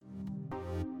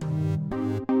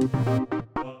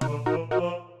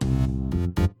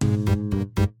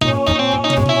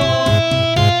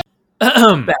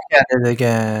Are Back at it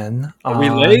again we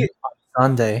on late?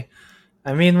 Sunday.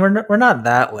 I mean, we're not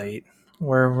that late.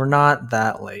 We're not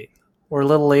that late. We're a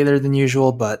little later than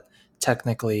usual, but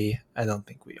technically, I don't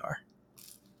think we are.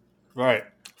 Right.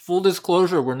 Full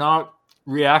disclosure, we're not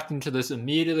reacting to this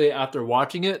immediately after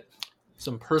watching it.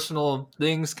 Some personal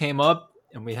things came up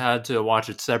and we had to watch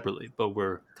it separately, but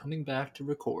we're coming back to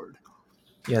record.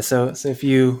 Yeah. So if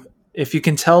you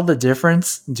can tell the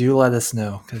difference, do let us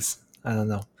know because I don't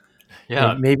know.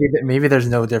 Yeah, Maybe there's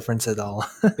no difference at all.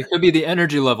 it could be the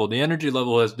energy level. The energy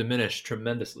level has diminished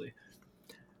tremendously.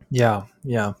 Yeah,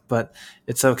 but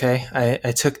it's okay.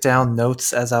 I took down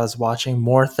notes as I was watching,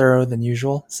 more thorough than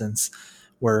usual, since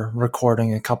we're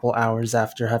recording a couple hours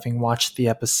after having watched the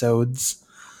episodes.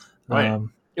 Right.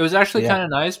 Um, It was actually yeah, kind of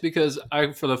nice because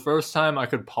for the first time, I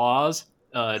could pause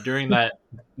during that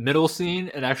middle scene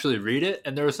and actually read it.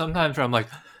 And there were some times where I'm like,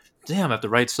 damn, I have to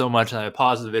write so much. And I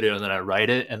pause the video and then I write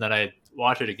it and then I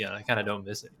watch it again. I kind of don't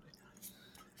miss it.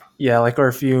 yeah, like or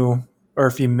if you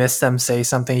miss them say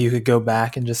something, you could go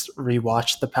back and just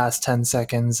rewatch the past 10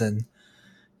 seconds, and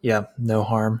yeah, no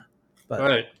harm. All But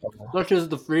right. Such is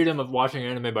the freedom of watching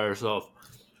anime by yourself.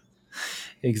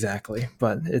 exactly,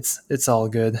 but it's all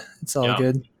good. It's all Yeah.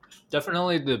 good.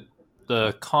 Definitely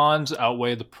the cons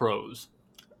outweigh the pros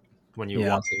when you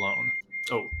Yeah, watch alone.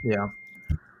 Oh, yeah.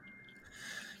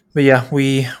 But yeah,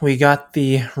 we got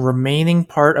the remaining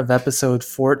part of episode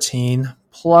 14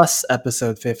 plus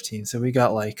episode 15. So we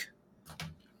got like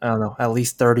I don't know, at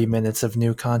least 30 minutes of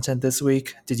new content this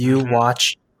week. Did you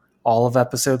watch all of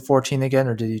episode 14 again,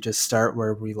 or did you just start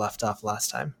where we left off last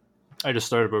time? I just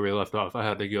started where we left off. I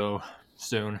had to go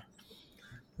soon.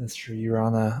 That's true. You were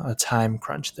on a time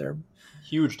crunch there.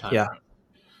 Huge time Yeah. crunch.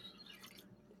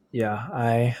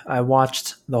 Yeah. I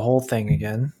watched the whole thing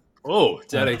again. Oh,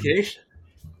 dedication.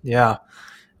 Yeah.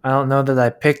 I don't know that I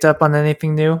picked up on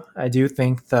anything new. I do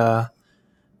think the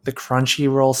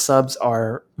Crunchyroll subs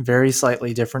are very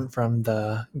slightly different from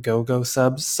the Go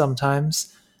subs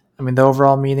sometimes. I mean, the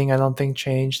overall meaning I don't think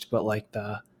changed, but like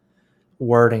the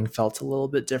wording felt a little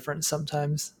bit different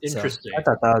sometimes. So Interesting. I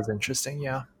thought that was interesting.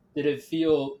 Yeah. Did it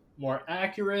feel more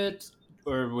accurate,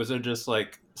 or was it just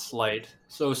like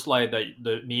so slight that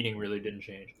the meaning really didn't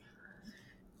change?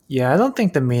 Yeah, I don't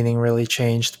think the meaning really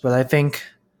changed, but I think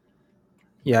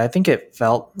it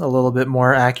felt a little bit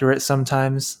more accurate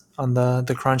sometimes on the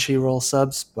Crunchyroll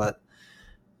subs, but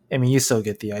I mean, you still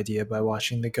get the idea by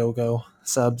watching the Go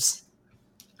subs.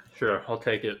 Sure, I'll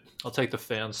take it. I'll take the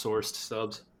fan sourced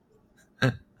subs.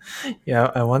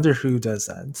 Yeah, I wonder who does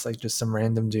that. It's like just some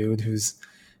random dude who's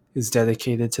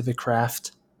dedicated to the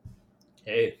craft.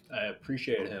 Hey, I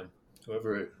appreciate him,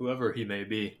 whoever he may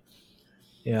be.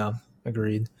 Yeah,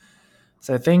 agreed.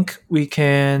 So I think we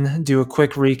can do a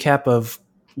quick recap of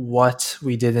what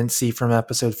we didn't see from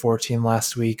episode 14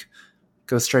 last week,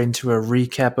 go straight into a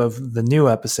recap of the new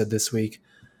episode this week,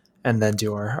 and then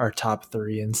do our top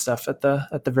three and stuff at the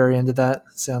very end of that.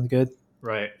 Sound good?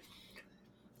 Right.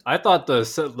 I thought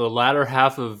the latter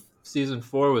half of season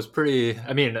 4 was pretty.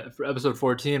 I mean, for episode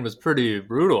 14 was pretty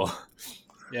brutal.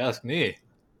 You ask me.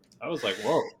 I was like,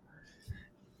 whoa.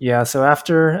 Yeah, so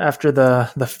after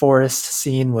the forest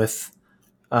scene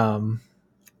um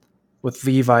with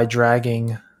Levi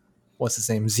dragging what's his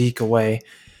name, Zeke away,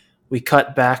 we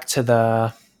cut back to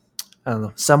the I don't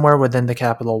know, somewhere within the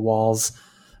Capitol walls.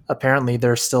 Apparently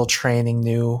they're still training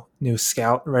new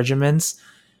scout regiments,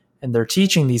 and they're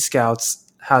teaching these scouts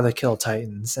how to kill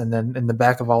Titans. And then in the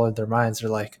back of all of their minds they're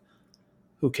like,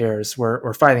 who cares?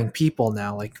 We're fighting people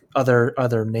now. Like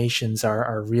other nations are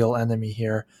our real enemy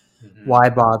here. Mm-hmm. Why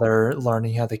bother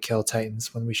learning how to kill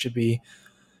Titans when we should be,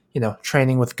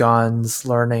 training with guns,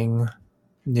 learning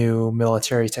new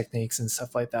military techniques and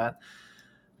stuff like that?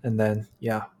 And then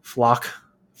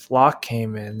Flock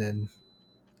came in and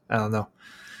I don't know,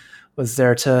 was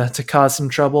there to cause some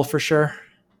trouble for sure.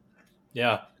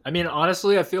 Yeah, I mean,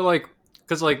 honestly, I feel like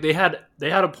because like they had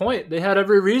a point. They had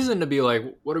every reason to be like,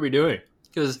 "What are we doing?"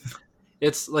 Because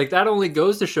it's like that only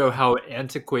goes to show how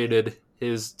antiquated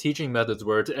his teaching methods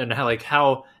were, and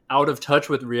how out of touch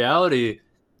with reality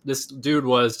this dude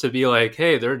was to be like,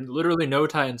 "Hey, there are literally no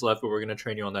Titans left, but we're going to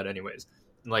train you on that anyways."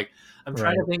 And like, I'm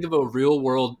trying to think of a real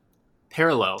world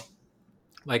parallel,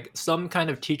 like some kind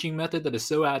of teaching method that is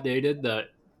so outdated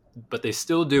but they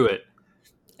still do it,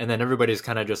 and then everybody's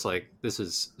kind of just like, this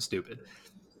is stupid.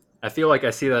 I feel like I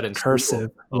see that in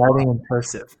cursive, school. writing in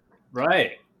cursive.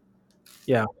 Right.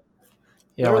 Yeah.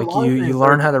 There are Like you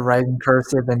learn how to write in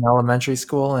cursive in elementary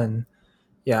school, and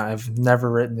yeah, I've never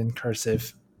written in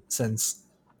cursive since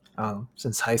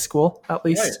high school at Right.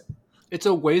 least. It's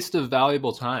a waste of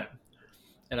valuable time.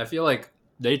 And I feel like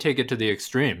they take it to the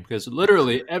extreme because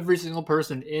literally every single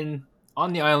person in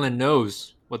on the island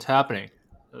knows what's happening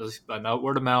by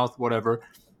word of mouth, whatever.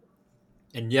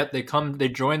 And yet they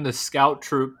join the scout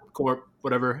troop corps,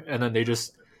 whatever, and then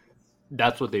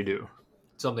that's what they do.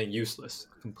 Something useless,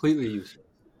 completely useless.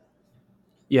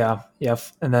 Yeah, yeah,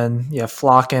 and then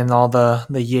Flock and all the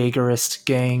Jaegerist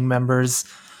gang members,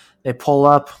 they pull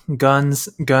up, guns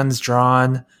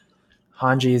drawn.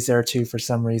 Hanji is there too for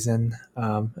some reason,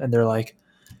 and they're like,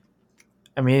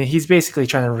 I mean, he's basically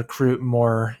trying to recruit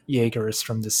more Jaegerists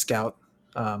from the scout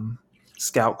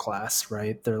class,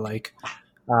 right? They're like,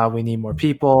 we need more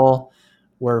people.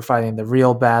 We're fighting the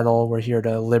real battle. We're here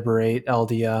to liberate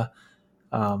Eldia.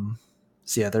 So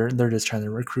yeah, they're just trying to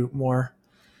recruit more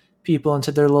people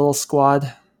into their little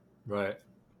squad. Right.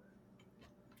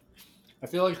 I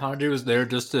feel like Hanji was there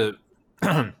just to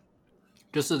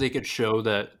just so they could show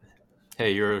that,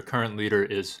 hey, your current leader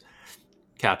is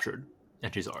captured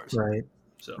and she's ours. Right.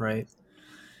 So Right.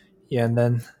 Yeah, and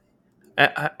then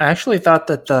I actually thought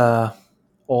that the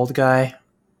old guy,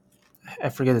 I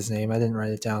forget his name, I didn't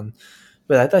write it down,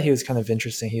 but I thought he was kind of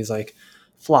interesting. He's like,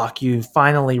 Flock, you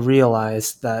finally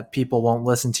realized that people won't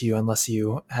listen to you unless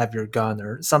you have your gun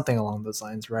or something along those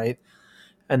lines, right?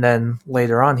 And then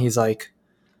later on, he's like,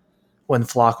 when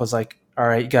Flock was like, all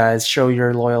right, guys, show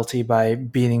your loyalty by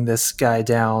beating this guy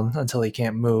down until he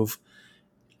can't move.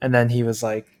 And then he was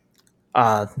like,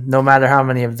 no matter how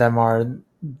many of them are,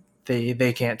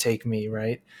 they can't take me,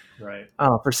 right? right.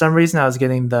 For some reason, I was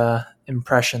getting the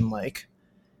impression like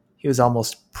he was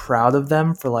almost proud of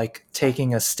them for like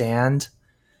taking a stand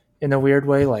in a weird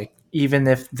way. Like even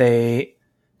if they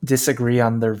disagree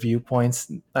on their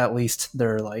viewpoints, at least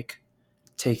they're like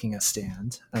taking a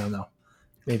stand. I don't know.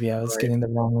 Maybe I was getting the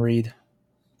wrong read.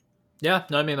 Yeah,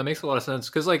 no, I mean that makes a lot of sense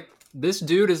because like this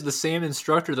dude is the same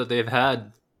instructor that they've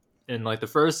had in like the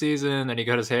first season. Then he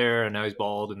cut his hair and now he's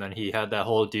bald, and then he had that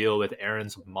whole deal with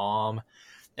Aaron's mom.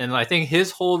 And I think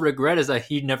his whole regret is that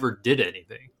he never did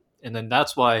anything, and then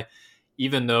that's why,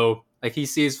 even though like he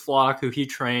sees Flock, who he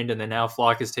trained, and then now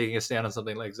Flock is taking a stand on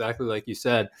something like exactly like you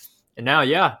said, and now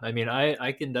yeah, I mean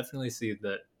I can definitely see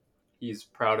that he's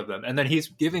proud of them, and then he's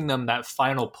giving them that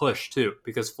final push too,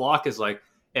 because Flock is like,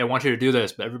 hey, I want you to do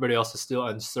this, but everybody else is still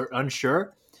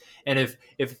unsure. And if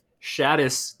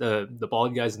Shadis, the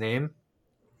bald guy's name,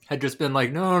 had just been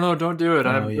like, no, don't do it,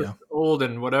 I'm just old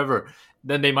and whatever,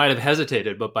 then they might have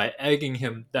hesitated. But by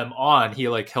egging them on, he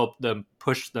like helped them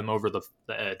push them over the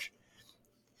edge,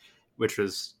 which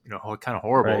was kind of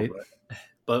horrible. Right.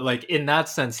 But like in that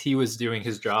sense, he was doing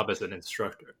his job as an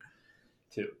instructor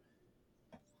too.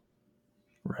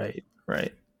 Right.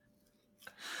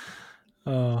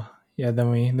 Oh yeah.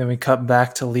 Then we cut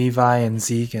back to Levi and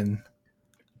Zeke, and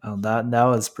that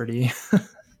was pretty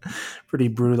pretty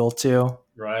brutal too.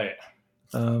 Right.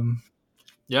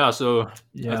 Yeah. So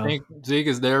I think Zeke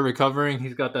is there recovering.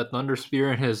 He's got that thunder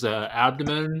spear in his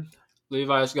abdomen.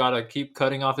 Levi's got to keep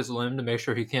cutting off his limb to make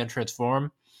sure he can't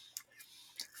transform.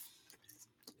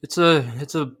 It's a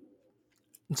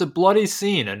bloody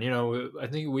scene, and I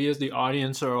think we as the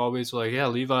audience are always like, yeah,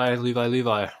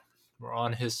 Levi, we're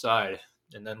on his side,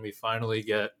 and then we finally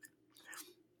get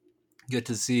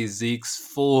to see Zeke's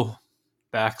full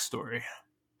backstory.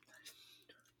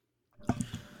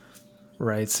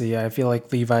 Right. So yeah, I feel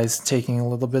like Levi's taking a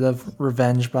little bit of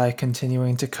revenge by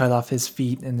continuing to cut off his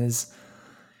feet and his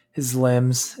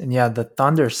limbs. And yeah, the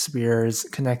thunder spear is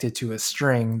connected to a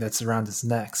string that's around his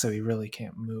neck, so he really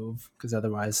can't move because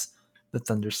otherwise the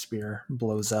thunder spear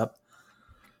blows up.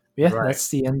 But yeah, That's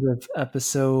the end of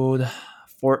episode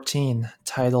 14,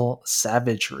 title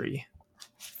Savagery.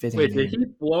 Wait, did he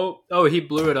blow? Oh, he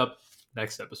blew it up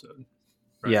next episode.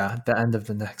 Right? Yeah, the end of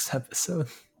the next episode.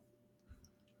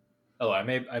 Oh, I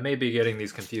may be getting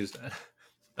these confused then.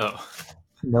 Oh.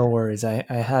 No worries. I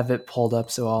have it pulled up,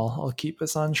 so I'll keep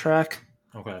us on track.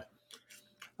 Okay.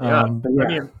 Yeah. But yeah. I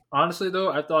mean, honestly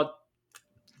though, I thought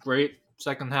great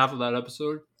second half of that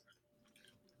episode.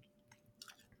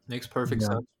 Makes perfect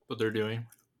sense what they're doing.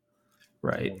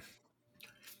 Right.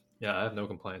 Yeah, I have no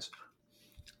complaints.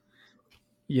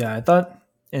 Yeah, I thought,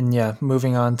 and yeah,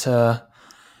 moving on to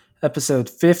episode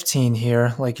 15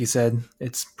 here, like you said,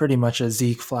 it's pretty much a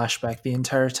Zeke flashback the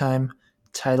entire time.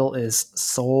 Title is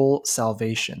Soul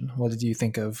Salvation. What did you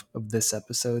think of this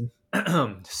episode?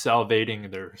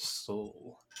 Salvating their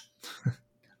soul.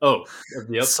 Oh,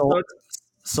 the episode?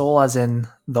 Soul as in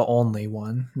the only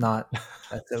one, not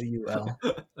SOUL.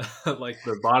 Like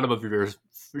the bottom of your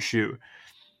shoe.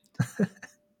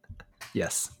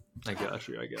 Yes. I got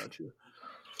you.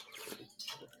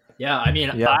 Yeah, I mean,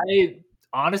 Yeah, I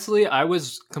honestly I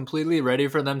was completely ready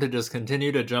for them to just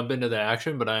continue to jump into the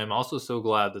action, but I am also so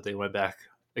glad that they went back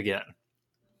again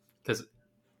because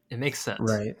it makes sense.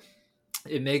 right,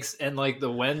 It makes and like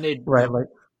the when they right. Like,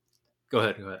 go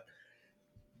ahead, go ahead.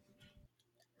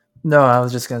 no, I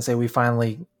was just gonna say we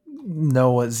finally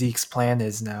know what Zeke's plan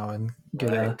is now and get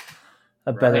Right,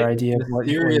 a better right. idea of The what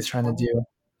mysterious he's trying to do.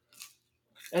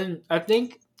 and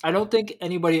I don't think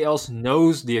anybody else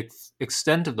knows the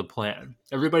extent of the plan.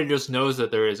 Everybody just knows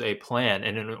that there is a plan,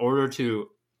 and in order to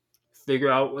figure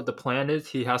out what the plan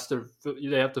is, they have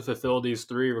to fulfill these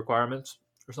three requirements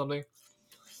or something,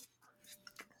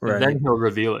 and then Right. he'll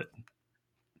reveal it.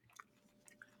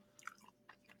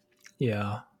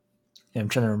 Yeah. Yeah, I'm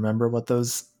trying to remember what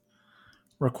those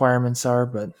requirements are,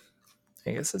 but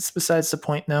I guess it's besides the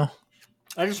point now.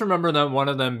 I just remember that one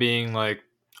of them being like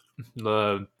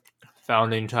the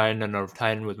founding titan and a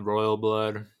titan with royal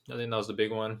blood. I think that was the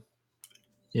big one.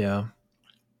 Yeah.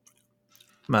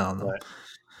 I don't know. But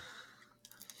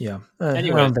Yeah. I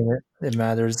anyways, don't think it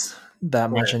matters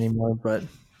that much right, anymore, but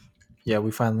yeah,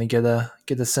 we finally get a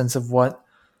sense of what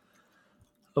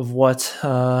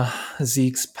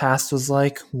Zeke's past was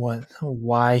like,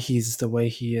 why he's the way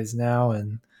he is now,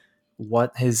 and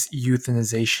what his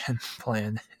euthanization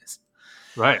plan is.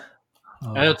 right,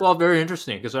 and Uh, it's all very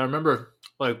interesting because I remember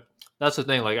like that's the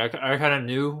thing. Like I kind of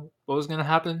knew what was gonna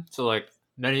happen. So like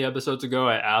many episodes ago,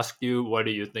 I asked you, "What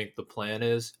do you think the plan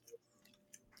is?"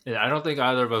 And I don't think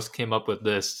either of us came up with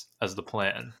this as the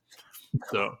plan.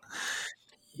 So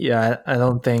yeah, I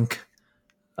don't think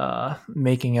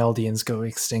making Eldians go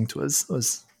extinct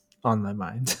was on my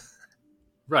mind.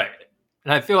 right,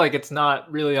 and I feel like it's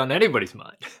not really on anybody's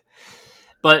mind.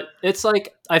 But it's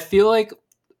like I feel like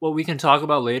what we can talk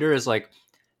about later is like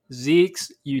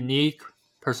Zeke's unique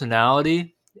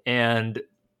personality and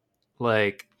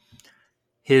like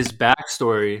his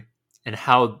backstory and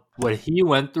how what he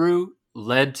went through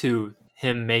led to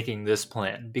him making this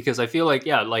plan. Because I feel like,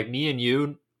 yeah, like me and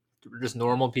you, just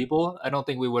normal people, I don't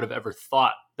think we would have ever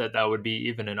thought that that would be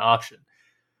even an option.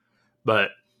 But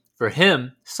for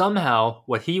him, somehow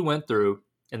what he went through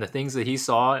and the things that he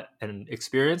saw and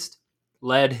experienced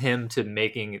led him to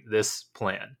making this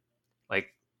plan.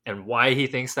 Like, and why he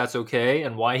thinks that's okay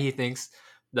and why he thinks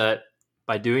that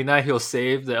by doing that he'll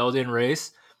save the Eldian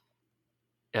race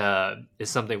is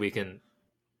something we can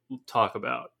talk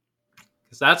about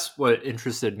because that's what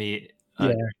interested me Yeah,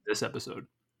 during this episode.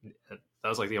 That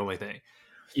was like the only thing.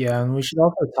 yeah, and we should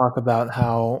also talk about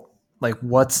how like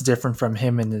what's different from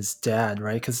him and his dad,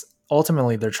 right? Because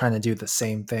ultimately they're trying to do the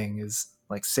same thing, is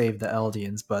like save the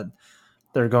Eldians, but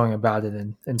they're going about it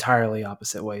in entirely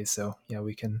opposite ways. So yeah,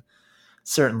 we can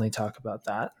certainly talk about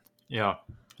that. Yeah,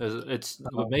 it's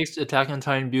what Um, makes Attack on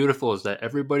Titan beautiful is that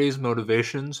everybody's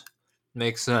motivations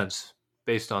make sense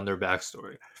based on their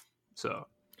backstory. So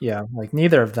yeah, like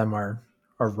neither of them are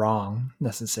wrong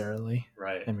necessarily.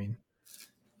 right, I mean,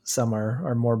 some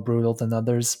are more brutal than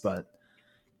others, but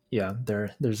yeah,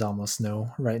 there's almost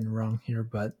no right and wrong here.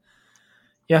 But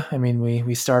yeah, I mean,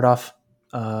 we start off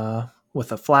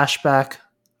with a flashback,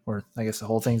 or I guess the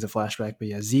whole thing's a flashback. But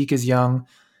yeah, Zeke is young.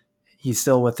 He's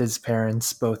still with his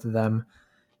parents, both of them,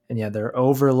 and yeah, they're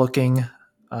overlooking.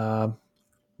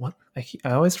 What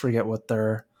I always forget what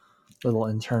their little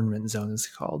internment zone is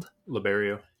called.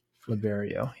 Liberio.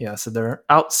 Liberio. Yeah, so they're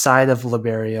outside of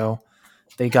Liberio.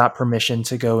 They got permission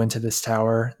to go into this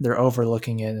tower. They're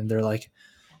overlooking it, and they're like,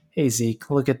 "Hey Zeke,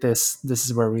 look at this. This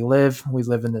is where we live. We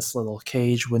live in this little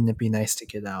cage. Wouldn't it be nice to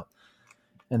get out?"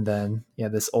 And then, yeah,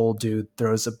 this old dude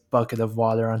throws a bucket of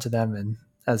water onto them, and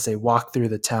as they walk through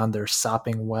the town, they're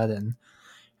sopping wet, and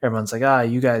everyone's like, "Ah,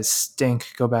 you guys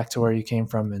stink. Go back to where you came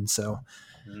from." And so,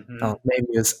 Hmm. maybe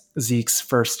it was Zeke's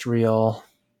first real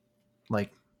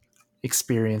like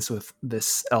experience with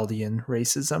this Eldian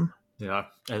racism. Yeah,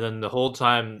 and then the whole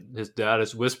time his dad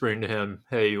is whispering to him,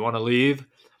 "Hey, you want to leave?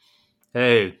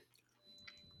 Hey,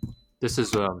 this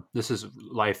is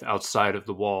life outside of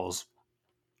the walls.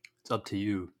 It's up to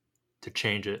you to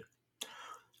change it."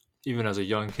 Even as a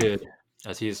young kid,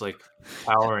 as he's like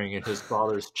cowering in his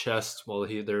father's chest while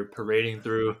they're parading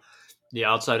through the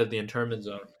outside of the internment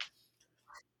zone.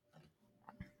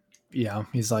 Yeah,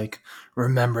 he's like,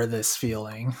 "Remember this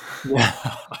feeling." Yeah,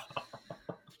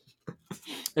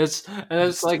 it's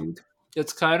This like dude.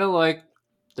 it's kind of like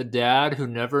the dad who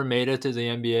never made it to the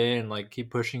NBA and like keeps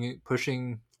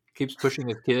pushing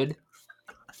his kid.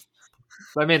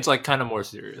 But I mean, it's like kind of more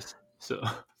serious. So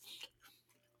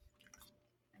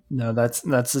No, that's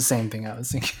the same thing I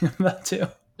was thinking about too.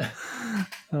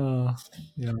 Oh,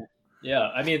 yeah, yeah,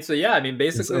 I mean, so yeah, I mean,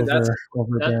 is basically over that's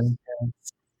overbearing.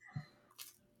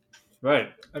 Right.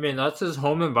 I mean, that's his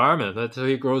home environment. That's how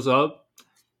he grows up.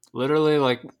 Literally,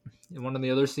 like in one of the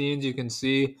other scenes, you can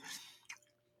see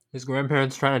his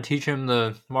grandparents trying to teach him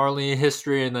the Marley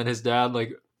history, and then his dad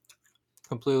like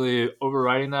completely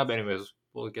overriding that. But anyways,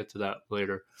 we'll get to that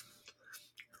later.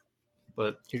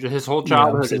 But his whole Yeah,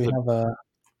 childhood so is we a have a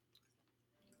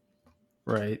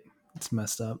right. It's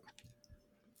messed up.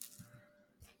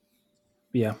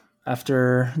 Yeah.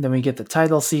 After then we get the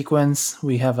title sequence.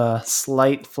 We have a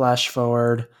slight flash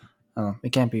forward.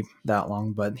 It can't be that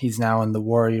long, but he's now in the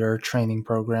warrior training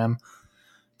program.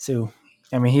 So,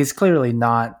 I mean, he's clearly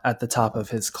not at the top of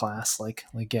his class like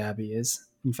Gabby is.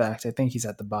 In fact, I think he's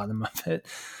at the bottom of it.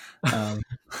 Um,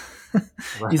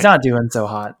 he's right. not doing so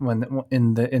hot when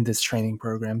in this training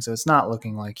program, so it's not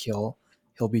looking like he'll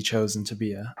be chosen to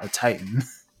be a Titan.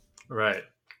 Right.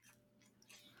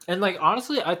 And like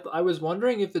honestly, I was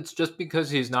wondering if it's just because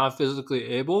he's not physically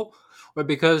able, or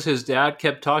because his dad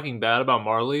kept talking bad about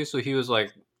Marley, so he was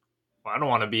like, well, I don't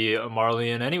want to be a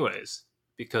Marleyan anyways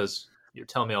because you're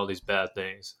telling me all these bad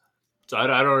things. So I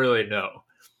don't really know.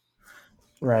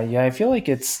 Right? Yeah, I feel like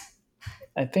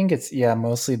I think it's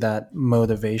mostly that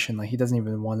motivation. Like he doesn't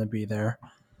even want to be there,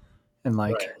 and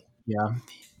like Right. yeah,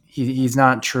 he's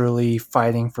not truly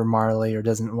fighting for Marley or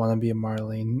doesn't want to be a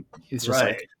Marley. He's just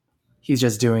like Right. he's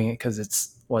just doing it because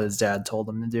it's what his dad told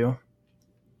him to do.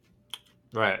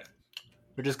 Right.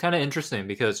 Which is kind of interesting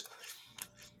because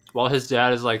while his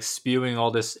dad is like spewing all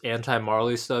this anti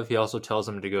Marley stuff, he also tells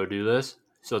him to go do this.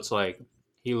 So it's like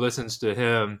he listens to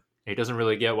him. He doesn't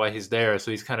really get why he's there,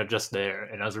 so he's kind of just there,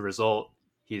 and as a result,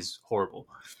 he's horrible.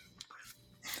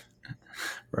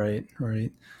 Right,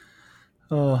 right.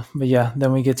 Oh, but yeah,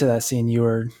 then we get to that scene you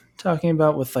were talking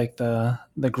about with like the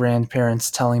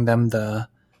grandparents telling them the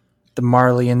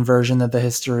Marleyan version of the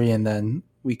history, and then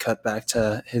we cut back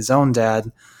to his own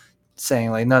dad saying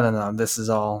like, no, no, no, this is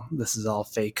all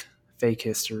fake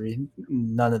history.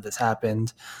 None of this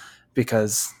happened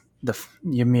because the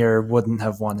Ymir wouldn't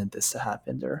have wanted this to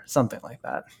happen or something like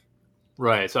that.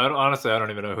 Right. So honestly, I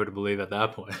don't even know who to believe at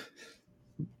that point.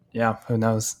 Yeah, who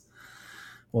knows?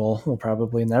 We'll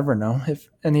probably never know if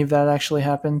any of that actually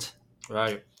happened.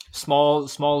 Right. Small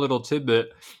little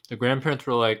tidbit. The grandparents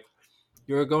were like,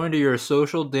 "You're going to your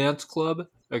social dance club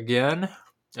again?"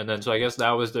 And then so I guess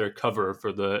that was their cover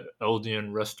for the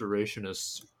Eldian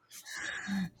restorationists.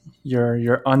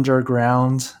 Your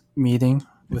underground meeting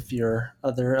with your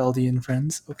other Eldian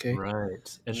friends. Okay,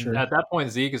 Right. And sure. at that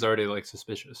point Zeke is already like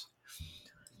suspicious.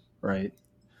 Right,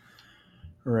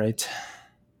 right.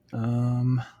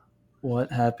 Um,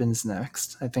 what happens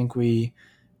next? I think we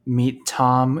meet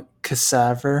Tom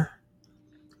Cassaver.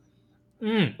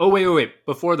 Oh wait.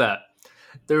 Before that,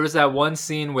 there was that one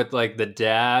scene with like the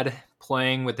dad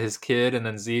playing with his kid, and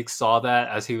then Zeke saw that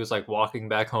as he was like walking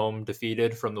back home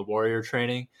defeated from the warrior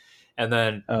training, and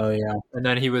then Oh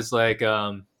yeah, he was like,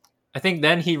 I think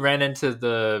then he ran into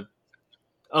the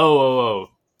oh,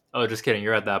 just kidding,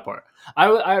 you're at that part.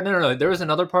 I no, there was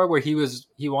another part where he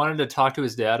wanted to talk to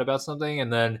his dad about something,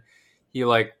 and then he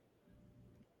like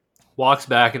walks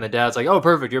back, and the dad's like, oh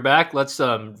perfect, you're back, let's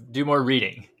do more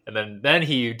reading, and then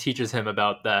he teaches him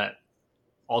about that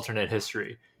alternate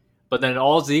history. But then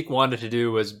all Zeke wanted to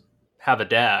do was have a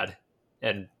dad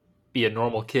and be a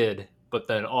normal kid. But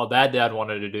then all that dad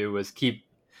wanted to do was keep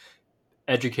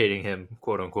educating him,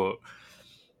 quote unquote.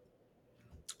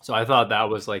 So I thought that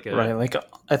was like a right. Like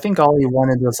I think all he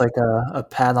wanted was like a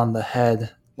pat on the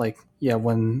head. Like yeah,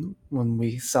 when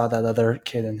we saw that other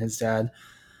kid and his dad,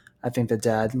 I think the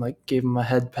dad like gave him a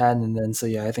head pat, and then so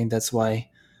yeah, I think that's why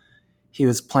he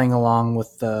was playing along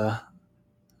with the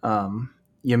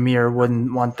Ymir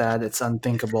wouldn't want that. It's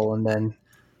unthinkable. And then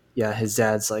yeah, his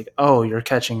dad's like, "Oh, you're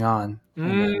catching on,"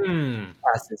 and then mm.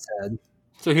 past his head.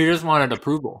 So he just wanted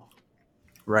approval.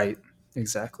 Right.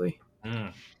 Exactly.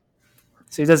 Mm.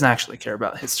 So he doesn't actually care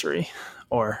about history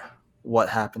or what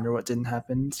happened or what didn't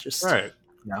happen. It's just Right.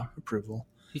 approval.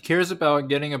 He cares about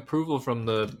getting approval from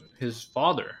the his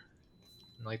father.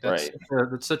 Like Right.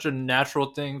 that's such a natural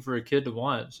thing for a kid to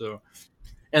want. So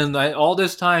and like, all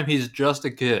this time he's just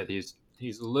a kid.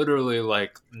 He's literally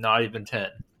like not even 10.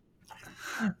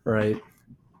 Right.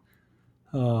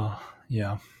 Oh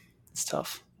yeah, it's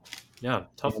tough. Yeah,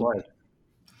 tough And, life.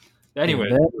 and Anyway,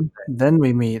 then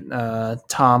we meet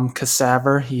Tom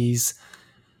Cassaver.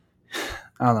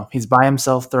 I don't know. He's by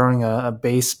himself throwing a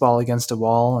baseball against a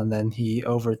wall, and then he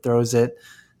overthrows it.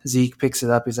 Zeke picks it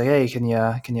up. He's like, "Hey, can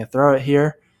you throw it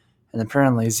here?" And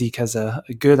apparently Zeke has a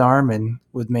good arm and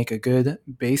would make a good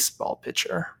baseball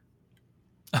pitcher.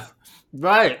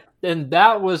 right. And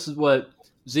that was what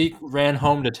Zeke ran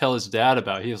home to tell his dad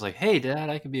about it. He was like, "Hey, Dad,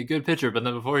 I can be a good pitcher." But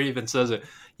then before he even says it,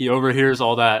 he overhears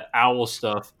all that owl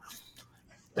stuff,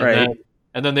 and then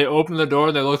Right. they open the door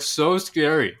and they look so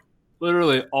scary.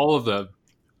 Literally, all of them.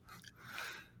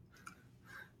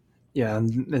 Yeah,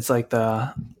 and it's like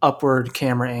the upward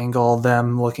camera angle,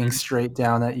 them looking Mhm. straight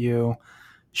down at you,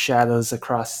 shadows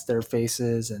across their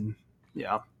faces, and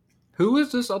yeah. Who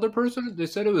is this other person? They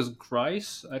said it was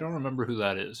Grice. I don't remember who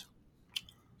that is.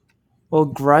 Well,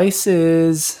 Grice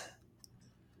isn't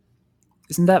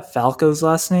that Falco's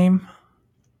last name?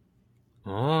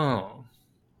 Oh,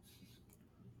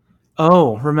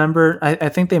 Oh, remember? I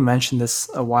think they mentioned this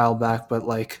a while back, but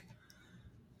like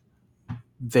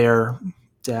their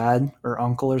dad or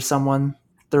uncle or someone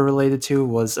they're related to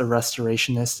was a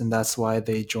restorationist, and that's why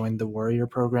they joined the warrior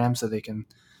program so they can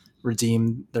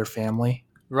redeem their family.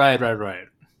 right.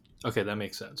 Okay, that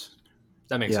makes sense.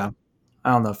 That makes sense. Yeah,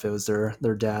 I don't know if it was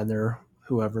their dad or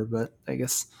whoever, but I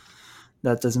guess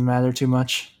that doesn't matter too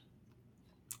much.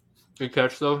 Good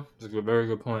catch, though. It's a very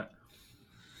good point.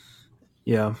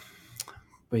 Yeah,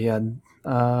 but yeah.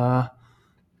 Uh,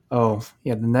 oh,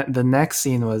 yeah. The next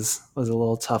scene was a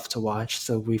little tough to watch.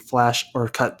 So we flash or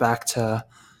cut back to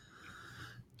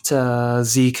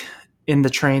Zeke in the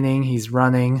training. He's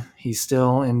running. He's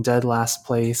still in dead last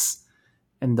place,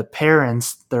 and the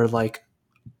parents they're like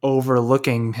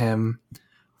overlooking him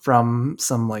from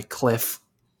some like cliff,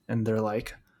 and they're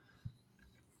like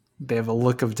they have a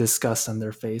look of disgust on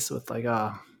their face with like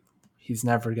he's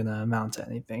never gonna amount to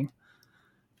anything.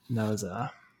 And that was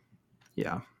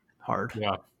yeah, hard.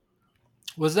 Yeah.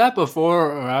 Was that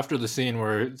before or after the scene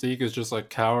where Zeke is just like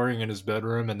cowering in his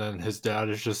bedroom and then his dad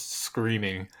is just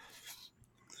screaming?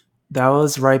 That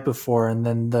was right before, and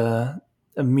then the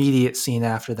immediate scene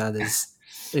after that is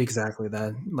exactly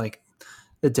that. Like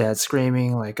the dad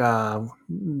screaming, like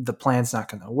the plan's not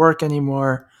gonna work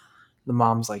anymore. The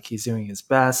mom's like he's doing his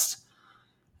best,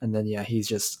 and then yeah, he's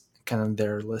just kind of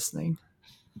there listening.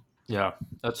 Yeah,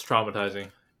 that's traumatizing.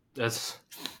 That's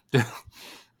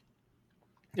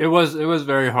it was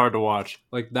very hard to watch.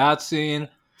 Like that scene,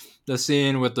 the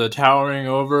scene with the towering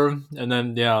over, and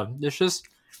then yeah, it's just.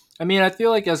 I mean, I feel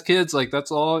like as kids, like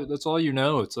that's all you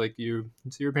know. It's like you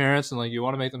see your parents and like you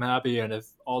want to make them happy, and if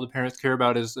all the parents care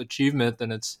about is achievement,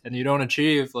 then it's and you don't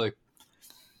achieve, like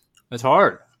it's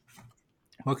hard.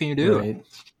 What can you do? Right,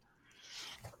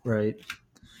 right.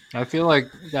 I feel like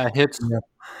Yep.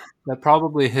 that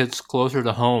probably hits closer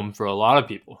to home for a lot of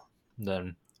people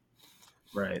than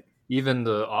Right. even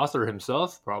the author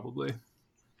himself, probably.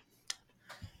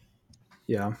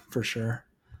 Yeah, for sure.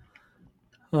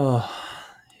 Oh,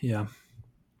 yeah,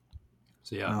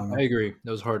 So I yeah, don't I know agree.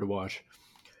 That was hard to watch.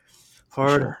 for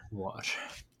Hard sure. to watch.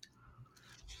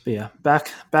 But yeah,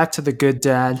 back to the good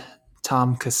dad,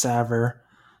 Tom Cassaver.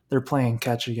 They're playing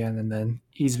catch again, and then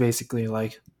he's basically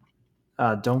like,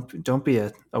 don't be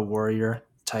a warrior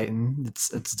titan.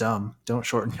 It's dumb. Don't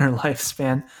shorten your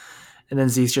lifespan. And then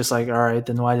Zeke's just like, all right,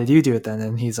 then why did you do it then?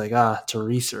 And he's like, to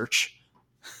research.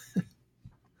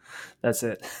 That's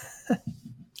it.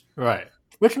 Right.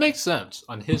 Which makes sense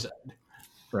on his end.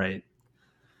 Right.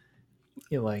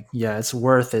 You're like, yeah, it's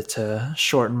worth it to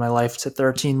shorten my life to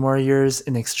 13 more years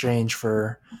in exchange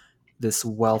for this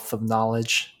wealth of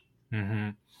knowledge. Mm-hmm.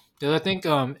 Yeah, I think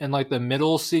in like the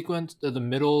middle sequence, the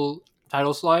middle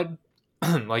title slide,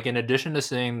 like in addition to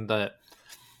saying that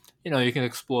you can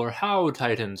explore how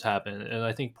Titans happen, and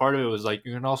I think part of it was like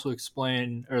you can also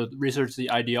explain or research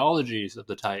the ideologies of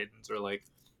the Titans, or like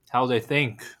how they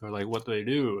think, or like what they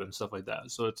do and stuff like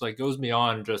that. So it's like goes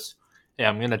beyond just hey,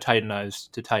 I'm gonna Titanize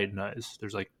to Titanize.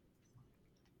 There's like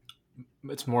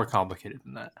it's more complicated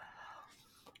than that.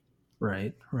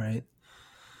 Right, right.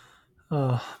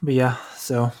 But yeah,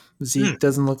 so Hmm. Zeke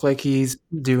doesn't look like he's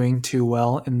doing too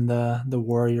well in the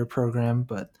warrior program,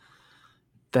 but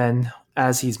then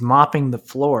as he's mopping the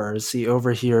floors, he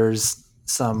overhears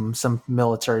some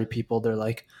military people.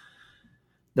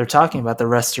 They're talking about the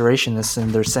restorationists,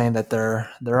 and they're saying that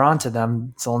they're onto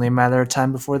them. It's only a matter of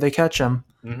time before they catch them.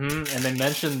 And they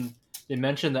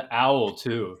mentioned the owl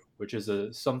too, which is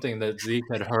something that Zeke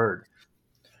had heard.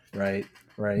 Right,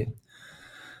 right.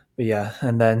 But yeah,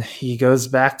 and then he goes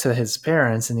back to his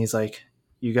parents, and he's like,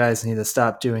 "You guys need to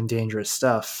stop doing dangerous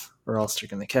stuff, or else they're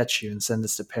gonna catch you and send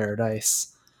us to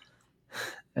paradise."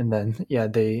 And then yeah,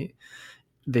 they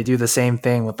do the same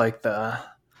thing with like the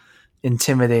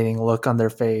intimidating look on their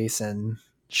face and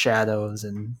shadows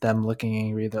and them looking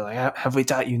angry. They're like, "Have we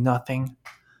taught you nothing?"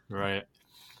 Right.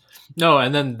 No,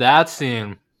 and then that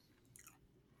scene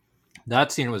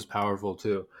was powerful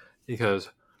too, because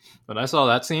when I saw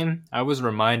that scene, I was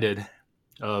reminded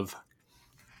of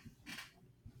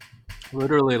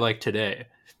literally like today,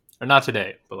 or not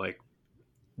today, but like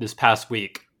this past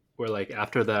week, where like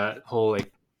after that whole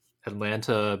like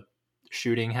Atlanta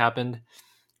shooting happened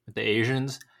with the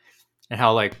Asians, and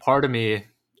how like part of me,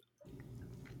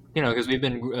 because we've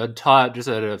been taught just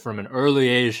from an early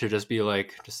age to just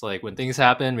like when things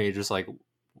happen, we just like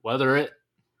weather it,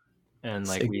 and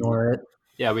Just like ignore it.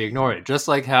 we ignore it, just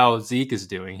like how Zeke is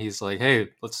doing. He's like, hey,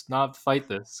 let's not fight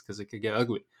this because it could get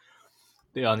ugly.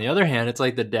 But on the other hand, it's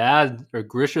like the dad or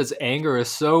Grisha's anger is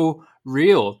so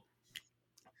real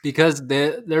because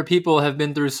their people have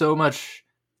been through so much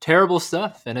terrible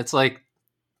stuff, and it's like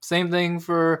same thing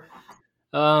for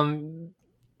um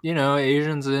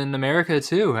Asians in America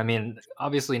too. I mean,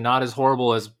 obviously not as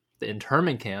horrible as the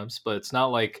internment camps, but it's not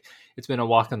like it's been a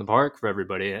walk in the park for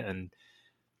everybody. And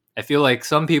I feel like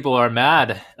some people are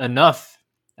mad enough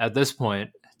at this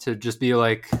point to just be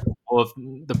like, well, if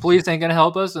the police ain't gonna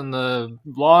help us and the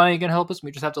law ain't gonna help us,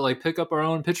 we just have to like pick up our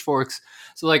own pitchforks.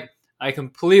 So like I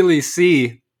completely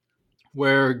see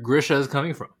where Grisha is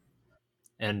coming from.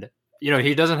 And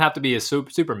he doesn't have to be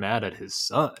super mad at his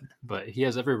son, but he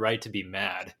has every right to be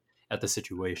mad at the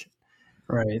situation.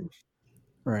 Right.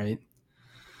 Right.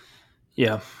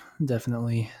 Yeah.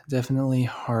 Definitely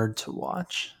hard to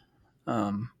watch.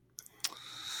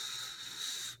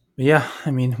 Yeah,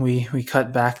 I mean, we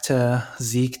cut back to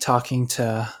Zeke talking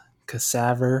to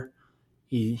Cassaver.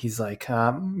 He's like,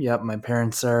 "Yep, my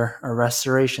parents are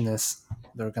restorationists.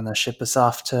 They're gonna ship us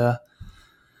off to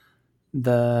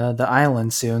the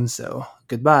island soon. So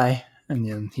goodbye." And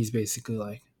then he's basically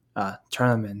like,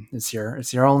 "Turn them in. It's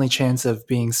your only chance of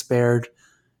being spared.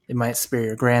 It might spare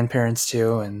your grandparents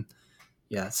too, and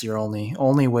yeah, it's your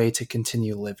only way to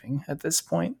continue living at this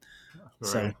point."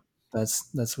 So Right.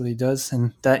 that's what he does,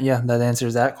 and that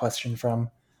answers that question from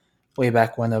way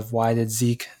back when of why did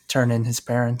Zeke turn in his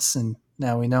parents, and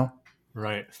now we know.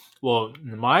 Right. Well,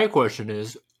 my question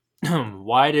is,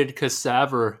 why did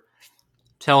Cassaver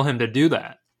tell him to do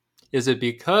that? Is it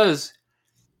because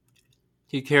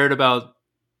he cared about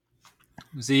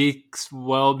Zeke's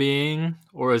well-being,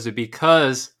 or is it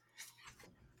because,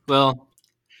 well,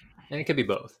 and it could be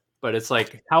both. But it's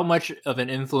like, how much of an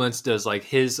influence does like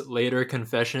his later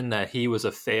confession that he was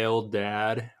a failed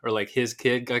dad, or like his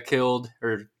kid got killed,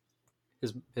 or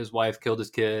his wife killed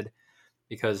his kid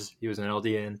because he was an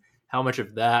LDN? How much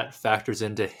of that factors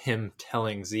into him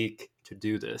telling Zeke to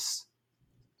do this,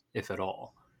 if at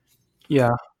all?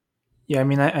 Yeah, yeah. I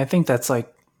mean, I think that's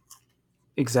like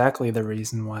exactly the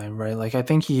reason why, right? Like, I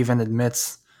think he even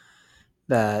admits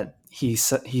that he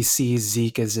sees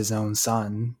Zeke as his own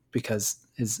son because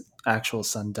his actual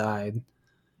son died.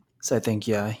 So I think,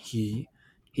 yeah, he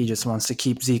just wants to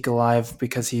keep Zeke alive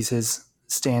because he's his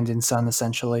stand-in son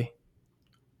essentially.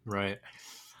 Right.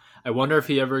 I wonder if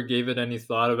he ever gave it any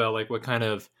thought about like what kind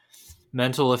of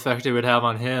mental effect it would have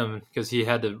on him because he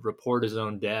had to report his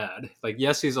own dad. Like,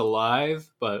 yes, he's alive,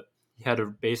 but he had to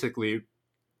basically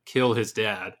kill his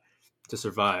dad to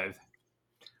survive.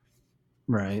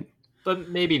 Right. But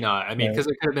maybe not. I mean, Right. because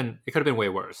it could have been way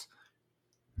worse.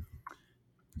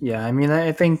 Yeah, I mean,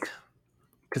 I think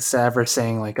Cassaver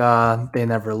saying like, they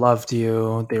never loved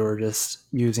you, they were just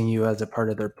using you as a part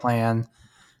of their plan.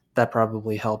 That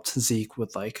probably helped Zeke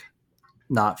with like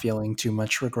not feeling too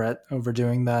much regret over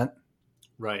doing that.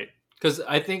 Right. Because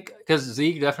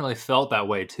Zeke definitely felt that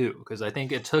way too. Because I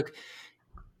think it took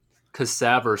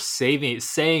Cassaver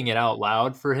saying it out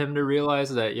loud for him to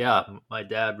realize that, yeah, my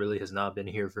dad really has not been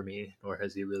here for me, nor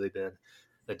has he really been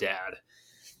a dad.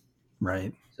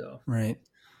 Right. So Right.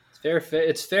 it's fair.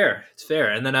 It's fair. It's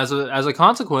fair. And then as a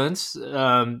consequence,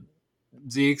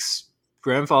 Zeke's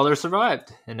grandfather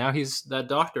survived, and now he's that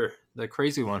doctor, the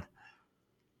crazy one.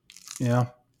 Yeah.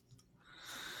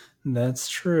 That's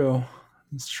true.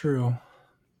 That's true.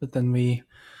 But then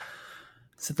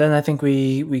I think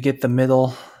we get the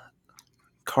middle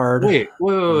card. Wait.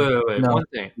 No,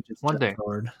 we just One jump thing.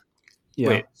 forward. Yeah.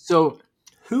 Wait. So,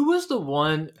 who was the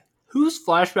one? Whose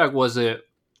flashback was it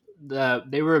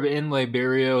that they were in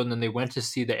Liberia and then they went to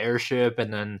see the airship,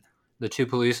 and then the two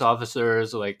police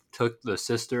officers like took the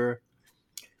sister?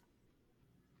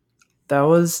 That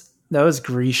was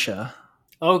Grisha.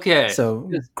 Okay.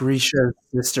 So Grisha's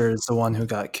sister is the one who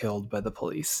got killed by the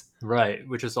police. Right,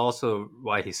 which is also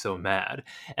why he's so mad.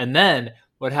 And then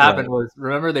what happened Right. was,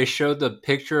 remember they showed the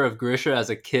picture of Grisha as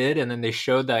a kid, and then they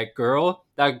showed that girl.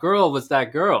 That girl was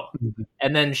that girl. Mhm.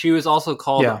 And then she was also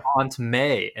called Yeah. Aunt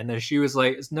May. And then she was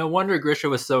like, it's no wonder Grisha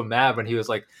was so mad when he was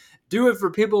like, do it for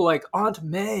people like Aunt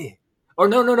May. Or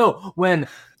no. When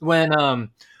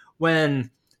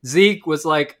Zeke was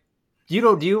like, do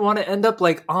you want to end up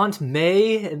like Aunt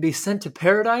May and be sent to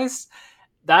paradise?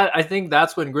 that I think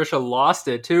that's when Grisha lost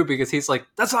it too, because he's like,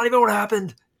 that's not even what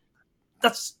happened.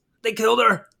 That's they killed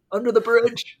her under the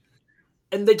bridge,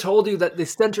 and they told you that they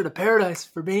sent her to paradise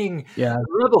for being Yeah, a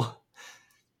rebel.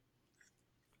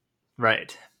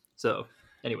 Right. So,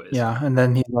 anyways, yeah, and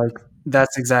then he's like,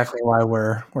 "That's exactly why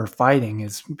we're fighting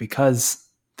is because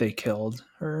they killed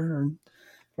her,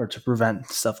 or to prevent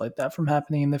stuff like that from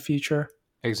happening in the future."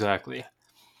 exactly,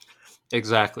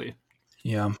 exactly.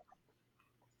 Yeah,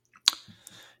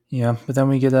 yeah, but then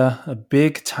we get a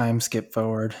big time skip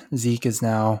forward. Zeke is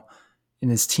now in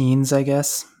his teens, I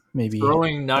guess, maybe.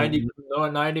 Throwing uh,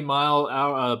 90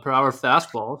 mile per hour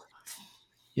fastballs.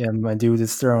 Yeah, my dude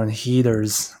is throwing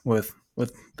heaters with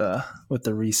the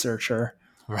researcher.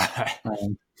 Right.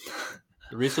 Um,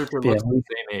 The researcher but yeah, looks the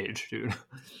same age, dude.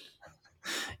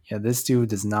 yeah, this dude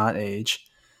does not age.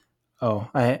 Oh,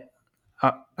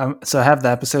 so I have the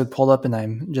episode pulled up and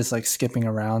I'm just like skipping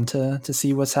around to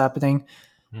see what's happening.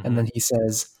 And Mm-hmm. then he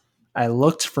says, "I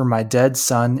looked for my dead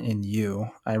son in you.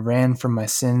 I ran from my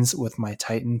sins with my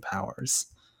Titan powers."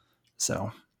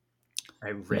 So I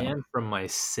yeah, ran from my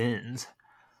sins.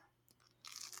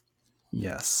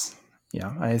 yes,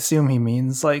 yeah. I assume he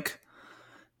means like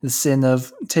the sin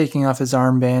of taking off his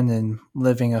armband and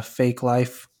living a fake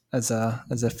life as a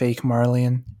fake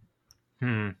Marlian.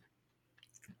 Hmm.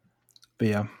 But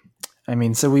yeah, I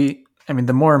mean,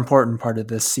 the more important part of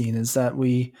this scene is that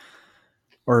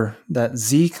that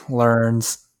Zeke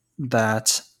learns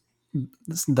that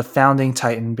the founding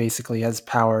Titan basically has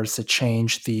powers to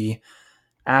change the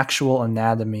actual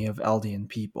anatomy of Eldian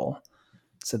people.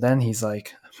 So then he's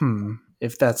like,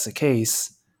 if that's the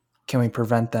case, can we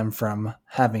prevent them from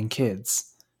having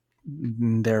kids?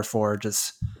 Therefore,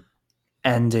 just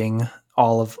ending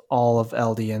all of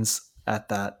Eldians at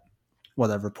that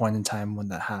whatever point in time when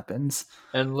that happens.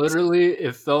 And literally,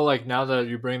 it felt like now that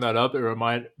you bring that up, it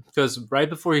remind because right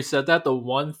before he said that, the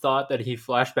one thought that he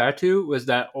flashed back to was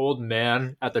that old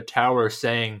man at the tower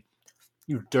saying,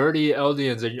 "You dirty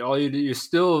Eldians, and all you do, you're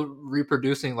still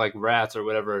reproducing like rats or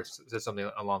whatever." Said something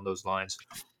along those lines.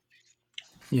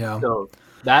 Yeah, So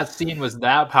that scene was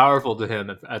that powerful to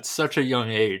him at such a young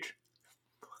age.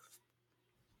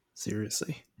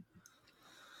 seriously.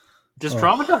 Just Oh,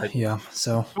 traumatized. yeah.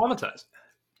 So Traumatized.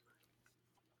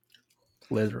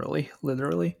 literally.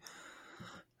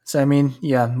 So I mean,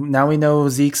 yeah. Now we know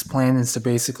Zeke's plan is to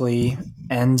basically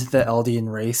end the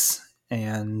Eldian race,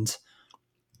 and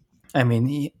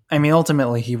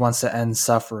ultimately he wants to end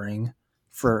suffering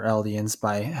for Eldians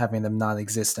by having them not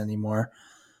exist anymore.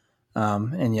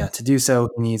 And yeah, to do so,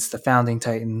 he needs the founding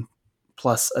Titan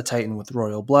plus a Titan with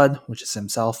royal blood, which is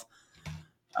himself.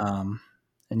 Um,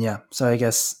 and yeah, so I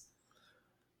guess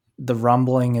the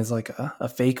rumbling is like a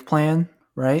fake plan,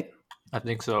 right? I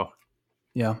think so.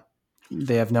 Yeah.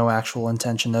 They have no actual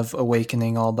intention of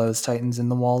awakening all those Titans in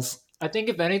the walls. I think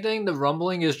if anything, the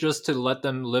rumbling is just to let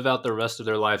them live out the rest of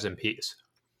their lives in peace.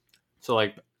 So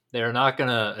like they're not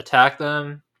gonna attack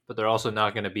them, but they're also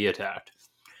not gonna be attacked,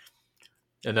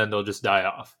 and then they'll just die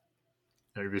off.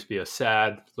 It'll just be a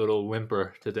sad little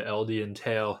whimper to the Eldian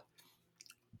tale.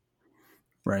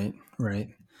 Right, right.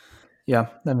 Yeah,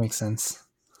 that makes sense.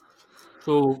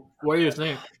 So what do you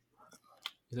think?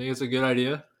 You think it's a good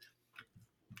idea?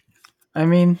 I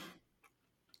mean,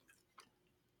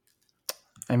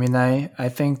 I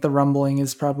think the rumbling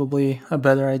is probably a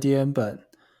better idea, but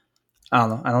I don't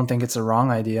know. I don't think it's a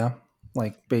wrong idea.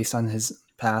 Like based on his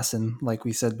past, and like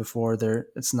we said before,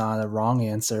 it's not a wrong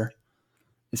answer.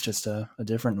 It's just a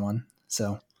different one.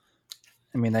 So,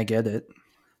 I mean, I get it.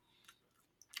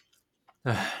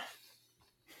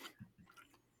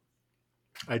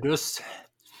 I just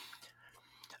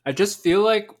I just feel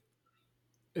like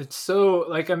it's so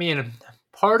like I mean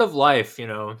part of life,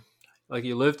 like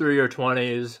you live through your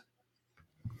 20s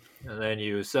and then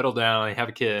you settle down and have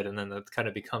a kid and then that kind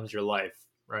of becomes your life,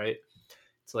 right?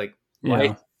 It's like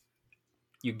life Yeah,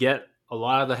 you get a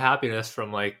lot of the happiness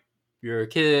from like your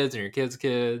kids and your kids'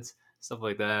 kids, stuff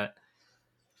like that.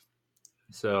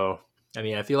 So, I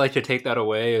mean, I feel like to take that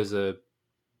away is a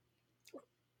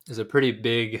pretty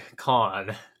big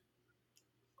con,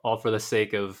 all for the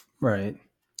sake of right.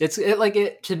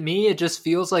 it to me. It just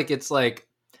feels like it's like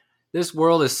this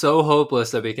world is so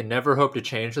hopeless that we can never hope to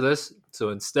change this. So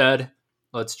instead,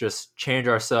 let's just change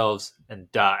ourselves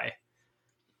and die.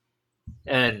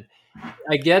 And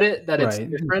I get it that it's Right.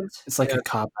 different. It's like a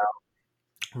cop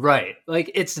out. Right.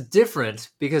 Like it's different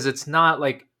because it's not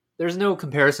like there's no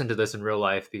comparison to this in real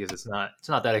life because it's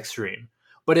not that extreme.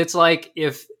 But it's like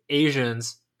if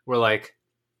Asians were like,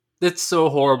 it's so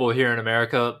horrible here in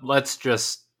America, let's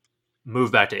just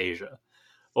move back to Asia.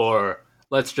 Or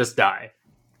let's just die.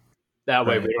 That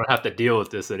way Right. we don't have to deal with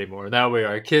this anymore. That way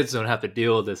our kids don't have to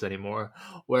deal with this anymore.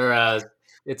 Whereas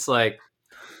it's like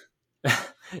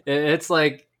it's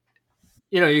like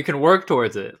you can work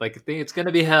towards it. Like I think it's going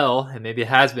to be hell, and maybe it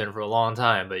has been for a long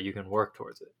time, but you can work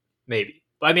towards it. Maybe.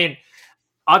 But I mean,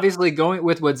 obviously going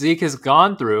with what Zeke has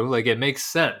gone through, like it makes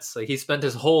sense. Like he spent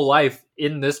his whole life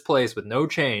in this place with no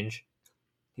change.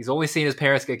 He's only seen his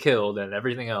parents get killed and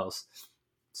everything else.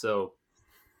 So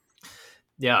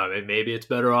yeah, maybe it's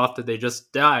better off that they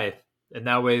just die, and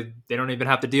that way they don't even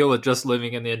have to deal with just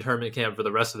living in the internment camp for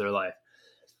the rest of their life.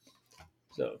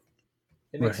 So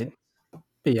it makes sense. Right.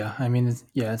 But yeah, I mean,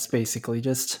 it's basically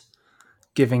just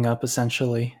giving up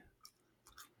essentially.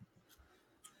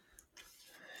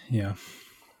 Yeah.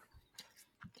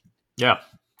 Yeah,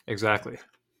 exactly.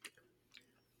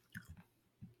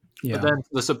 But Yeah. then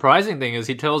the surprising thing is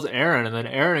he tells Aaron, and then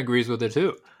Aaron agrees with it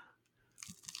too.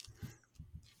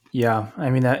 Yeah. I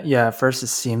mean, at first it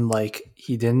seemed like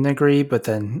he didn't agree, but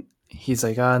then he's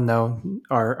like, "Ah, no,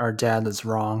 our dad is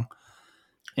wrong."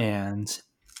 And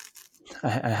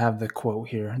I have the quote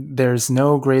here: "There's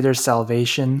no greater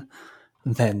salvation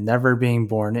than never being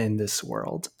born in this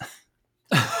world."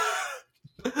 I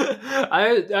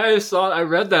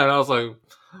read that and I was like,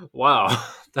 wow,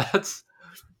 that's.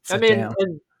 It's I like, mean, damn.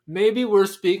 and maybe we're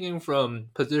speaking from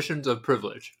positions of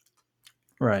privilege.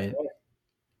 Right.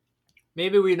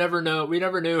 Maybe we never know. We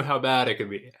never knew how bad it could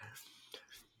be.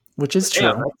 Which is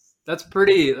Damn, true. that's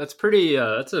pretty. That's pretty.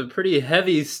 That's a pretty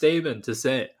heavy statement to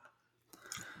say.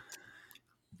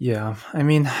 Yeah.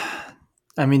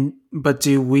 But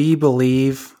do we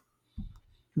believe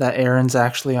that Aaron's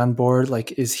actually on board?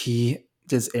 Like,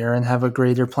 does Aaron have a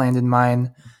greater plan in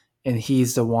mind and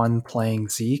he's the one playing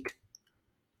Zeke?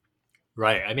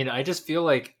 Right. I mean, I just feel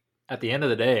like at the end of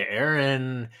the day,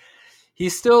 Aaron, he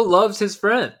still loves his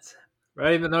friends,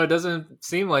 right? Even though it doesn't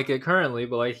seem like it currently,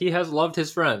 but like he has loved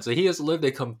his friends. So he has lived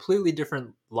a completely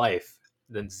different life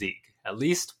than Zeke. At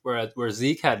least where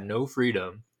Zeke had no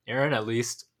freedom, Aaron at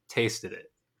least tasted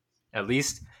it. At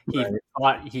least he Right.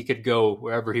 thought he could go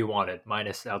wherever he wanted,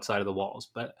 minus outside of the walls.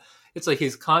 But it's like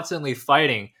he's constantly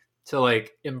fighting to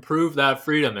like improve that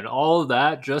freedom and all of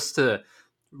that just to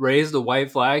raise the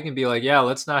white flag and be like, yeah,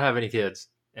 let's not have any kids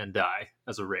and die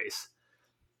as a race.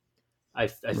 I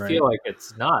Right. feel like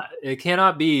it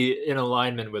cannot be in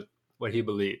alignment with what he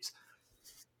believes.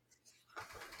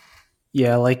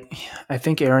 Yeah, like I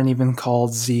think Aaron even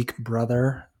called Zeke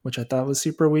brother, which I thought was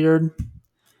super weird. Like,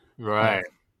 Right.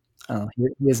 I don't know,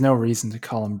 he has no reason to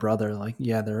call him brother. Like,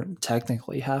 yeah, they're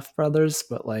technically half brothers,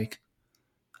 but like,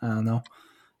 I don't know.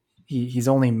 He's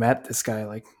only met this guy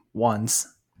like once,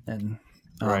 and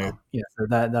I don't Right. know. Yeah, so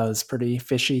that was pretty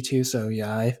fishy too. So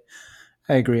yeah, I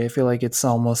agree. I feel like it's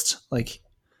almost like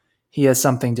he has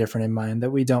something different in mind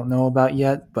that we don't know about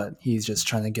yet, but he's just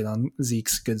trying to get on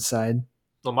Zeke's good side.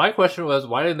 Well, my question was,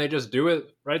 why didn't they just do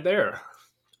it right there?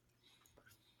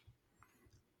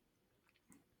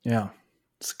 Yeah,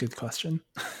 it's a good question.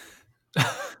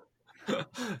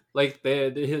 Like,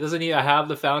 doesn't he have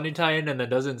the founding titan, and then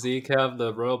doesn't Zeke have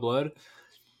the royal blood?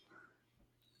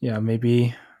 Yeah,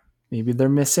 maybe they're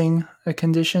missing a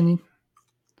condition.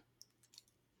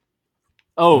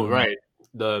 I Oh, don't know. right,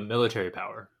 the military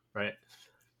power, right?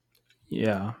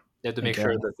 Yeah, They have to I make guess.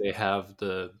 sure that they have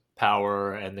the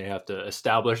power, and they have to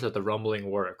establish that the rumbling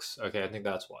works. Okay, I think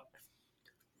that's why.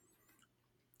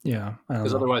 Yeah, I don't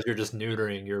Because know. otherwise, you're just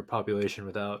neutering your population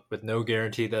with no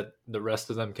guarantee that the rest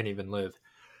of them can even live.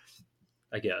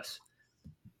 I guess.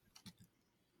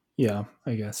 Yeah,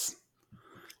 I guess.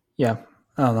 Yeah,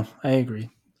 I don't know. I agree,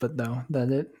 but no, that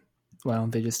it. Why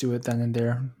don't they just do it then and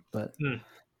there? But Hmm.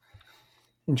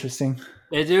 interesting,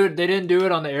 They do. They didn't do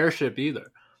it on the airship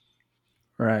either.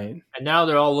 right? And now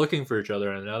they're all looking for each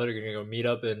other, and now they're going to go meet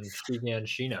up in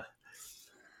Shiganshina.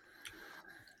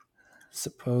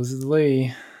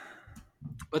 Supposedly,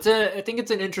 But I think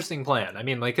it's an interesting plan. I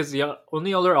mean, like, because the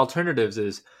only other alternatives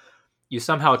is you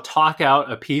somehow talk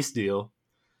out a peace deal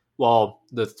while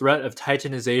the threat of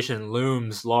titanization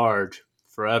looms large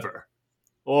forever,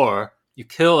 or you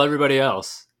kill everybody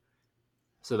else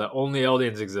so that only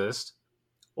Eldians exist,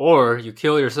 or you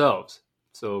kill yourselves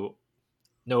so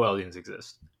no Eldians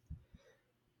exist.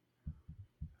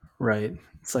 right?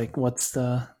 It's like, what's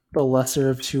the lesser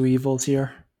of two evils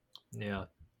here? Yeah.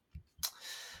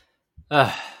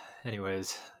 Uh,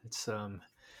 anyways, it's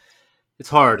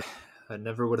hard. I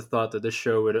never would have thought that this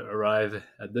show would arrive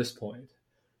at this point.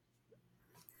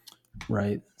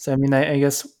 Right. So I mean, I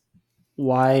guess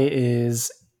why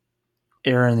is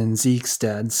Aaron and Zeke's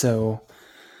dad so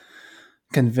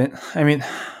convinced? I mean,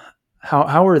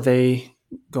 how are they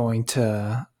going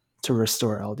to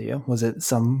restore Eldia? Was it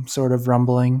some sort of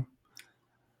rumbling?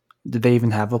 Did they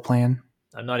even have a plan?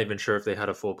 I'm not even sure if they had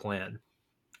a full plan.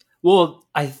 Well,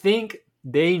 I think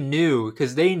they knew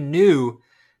because they knew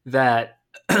that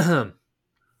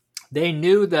they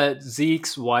knew that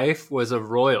Zeke's wife was a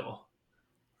royal.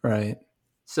 Right.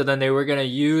 So then they were going to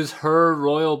use her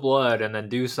royal blood and then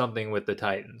do something with the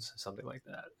Titans, something like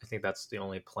that. I think that's the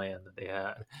only plan that they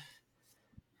had.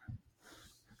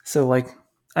 So, like,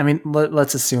 I mean,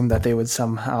 let's assume that they would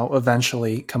somehow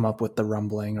eventually come up with the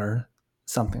rumbling or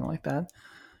something like that.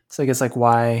 So, I guess, like,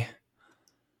 why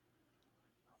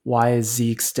is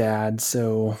Zeke's dad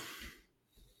so,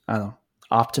 I don't know,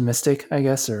 optimistic, I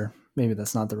guess, or maybe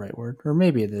that's not the right word, or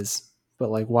maybe it is, but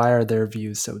like, why are their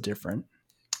views so different?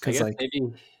 I Because, guess like,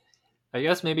 maybe I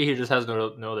guess maybe he just has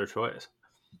no other choice.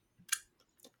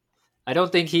 I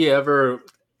don't think he ever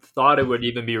thought it would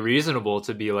even be reasonable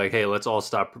to be like, "Hey, let's all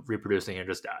stop reproducing and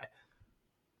just die."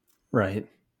 right.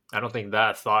 I don't think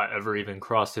that thought ever even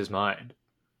crossed his mind.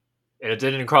 And it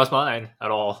didn't cross mine at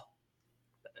all.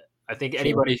 I think True.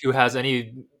 anybody who has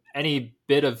any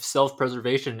bit of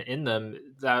self-preservation in them,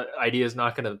 that idea is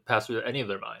not going to pass through any of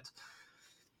their minds.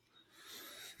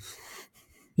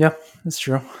 Yeah, that's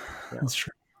true. Yeah. That's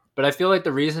true. But I feel like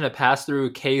the reason it passed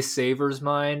through Case Saver's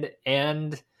mind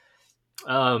and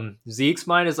Zeke's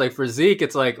mind is like, for Zeke,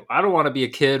 it's like, I don't want to be a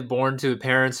kid born to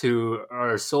parents who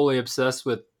are solely obsessed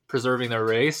with preserving their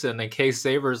race. And then Case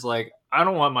Saver's like, I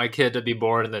don't want my kid to be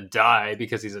born and then die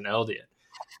because he's an Eldian.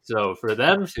 So for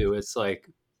them two, it's like,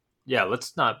 yeah,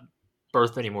 let's not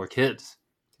birth any more kids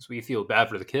because we feel bad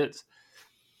for the kids.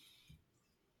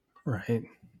 Right.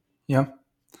 Yeah,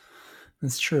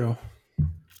 that's true.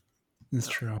 That's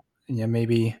true. And yeah,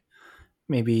 maybe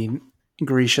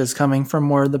Grisha's coming from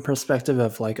more the perspective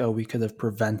of like, oh, we could have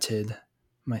prevented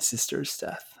my sister's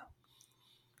death.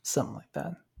 Something like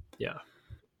that. Yeah.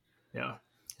 Yeah.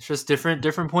 It's just different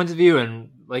points of view. And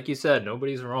like you said,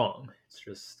 nobody's wrong. It's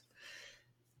just,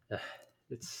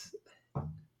 it's,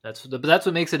 that's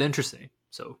what makes it interesting.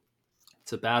 So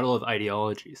it's a battle of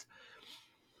ideologies.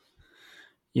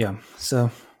 Yeah. So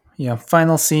yeah,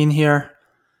 final scene here.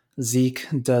 Zeke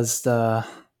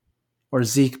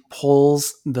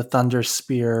pulls the Thunder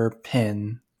Spear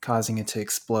pin, causing it to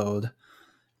explode.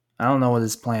 I don't know what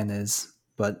his plan is,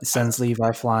 but sends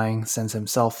Levi flying, sends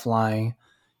himself flying.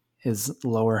 His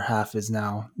lower half is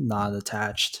now not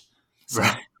attached. So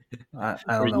Right.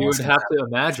 I Or don't know you what's would going to have happen. to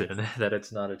imagine that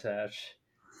it's not attached.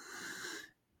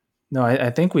 No, I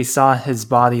think we saw his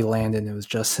body land and it was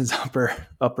just his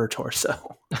upper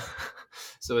torso.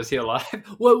 So is he alive?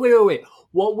 Wait.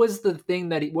 What was the thing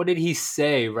what did he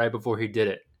say right before he did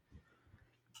it?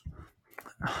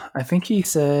 I think he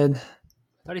said,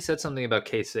 I thought he said something about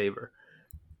Case Saver.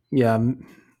 yeah.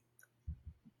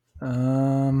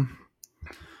 Um,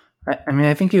 I mean,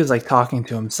 I think he was like talking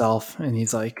to himself, and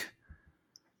he's like,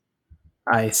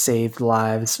 "I saved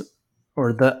lives,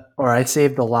 or I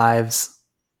saved the lives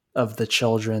of the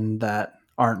children that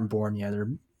aren't born yet,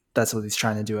 or that's what he's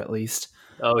trying to do at least."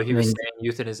 Oh, he And was then,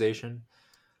 saying euthanization.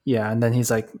 yeah, and then he's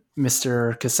like,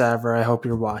 "Mr. Cassaver, I hope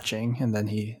you're watching," and then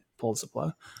he pulls the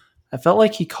plug. I felt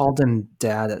like he called him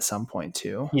dad at some point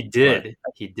too, He but did.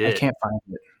 He I did. can't find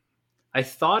it. I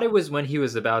thought it was when he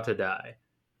was about to die.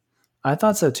 I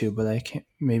thought so too, but I can't.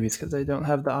 Maybe it's because I don't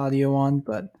have the audio on.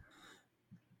 But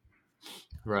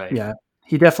Right. yeah,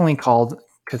 he definitely called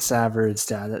Cassaver's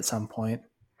dad at some point.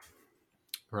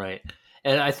 Right.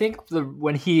 And I think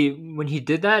when he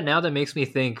did that, now that makes me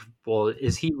think, well,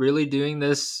 is he really doing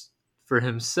this for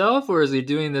himself or is he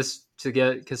doing this to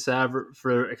get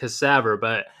Cassaver?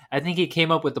 But I think he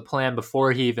came up with the plan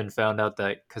before he even found out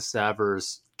that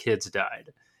Cassaver's kids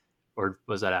died. Or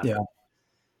was that after? Yeah,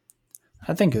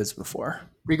 I think it was before.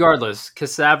 Regardless,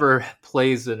 Cassaver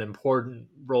plays an important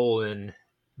role in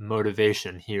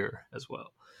motivation here as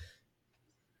well.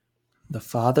 The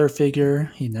father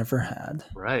figure he never had.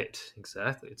 Right,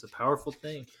 exactly. It's a powerful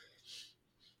thing.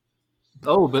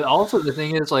 Oh, but also the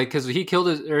thing is, like, because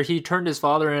he turned his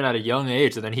father in at a young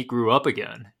age, and then he grew up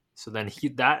again. So then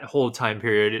that whole time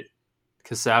period,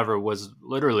 Cassaver was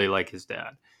literally like his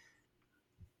dad.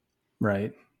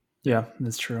 Right. Yeah,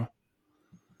 that's true.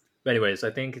 But anyways, I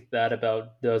think that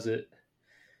about does it.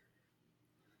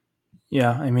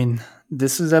 Yeah, I mean,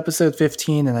 this is episode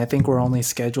 15, and I think we're only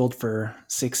scheduled for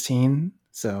 16.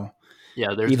 So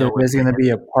Yeah, there's either no way. there's going to be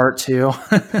a part two,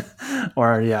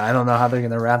 or yeah, I don't know how they're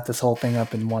going to wrap this whole thing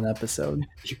up in one episode.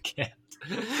 You can't.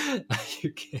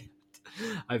 You can't.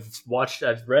 I've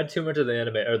read too much of the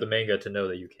anime or the manga to know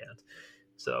that you can't.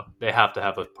 So they have to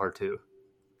have a part two.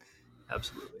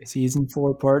 Absolutely. Season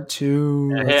 4, part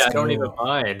 2. Hey, Let's I don't even go.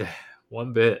 mind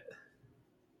one bit.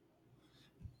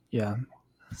 Yeah.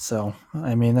 So,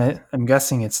 I mean, I'm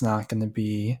guessing it's not going to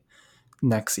be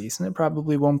next season. It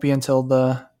probably won't be until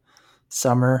the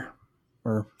summer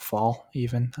or fall,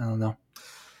 even. I don't know.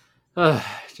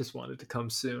 Just wanted to come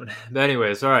soon. But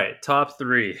anyways, all right, top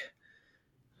three.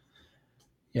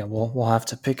 Yeah, we'll have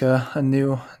to pick a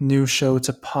new show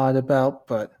to pod about.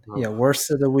 But yeah, Oh,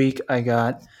 worst of the week, I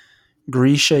got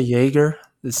Grisha Yeager.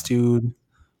 This dude,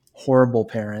 horrible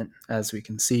parent, as we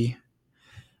can see.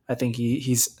 I think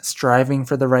he's striving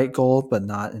for the right goal, but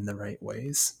not in the right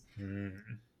ways.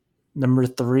 Number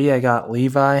three, I got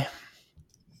Levi.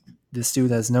 This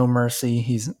dude has no mercy.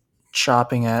 He's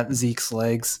chopping at Zeke's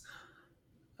legs.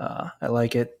 I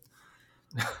like it.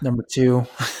 Number two,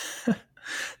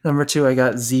 number two, I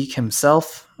got Zeke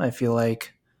himself. I feel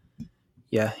like,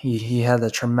 yeah, he had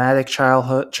a traumatic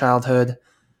childhood.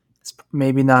 It's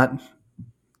maybe not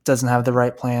doesn't have the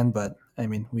right plan, but I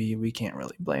mean, we can't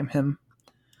really blame him.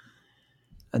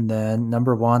 And then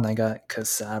number one, I got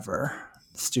Casaver.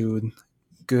 This dude,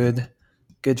 good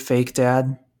fake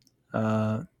dad.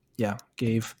 Yeah,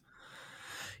 gave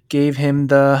him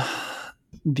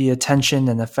the attention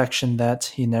and affection that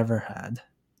he never had.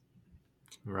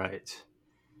 Right.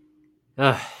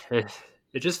 Uh, it,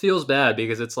 it just feels bad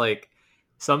because it's like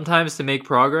sometimes to make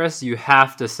progress, you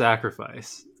have to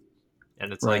sacrifice.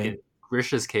 And it's like Right. in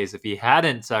Grisha's case, if he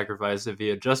hadn't sacrificed, if he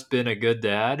had just been a good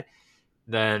dad,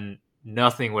 then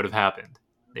nothing would have happened.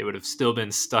 They would have still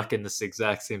been stuck in this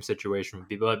exact same situation.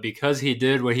 But because he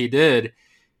did what he did,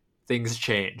 things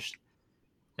changed.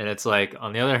 And it's like,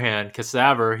 on the other hand,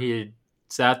 Casaver, he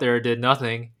sat there, did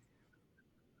nothing.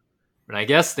 And I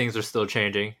guess things are still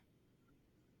changing,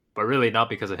 but really not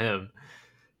because of him.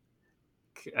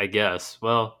 I guess.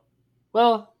 Well,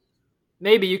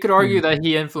 maybe you could argue that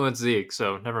he influenced Zeke,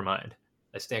 so never mind.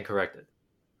 I stand corrected.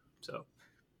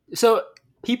 So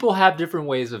people have different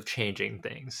ways of changing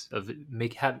things,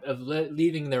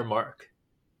 leaving their mark.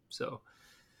 So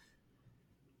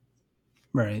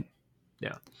Right. yeah.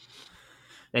 Yeah.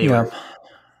 Anyway,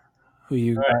 Who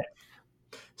you all got? right.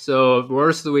 So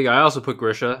worst of the week, I also put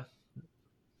Grisha.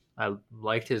 I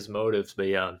liked his motives, but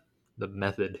yeah, the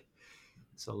method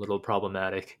is a little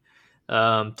problematic.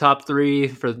 Top three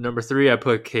for number three, I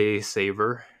put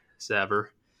Saver.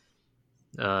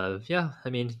 Yeah, I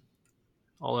mean,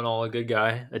 all in all, a good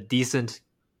guy, a decent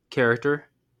character.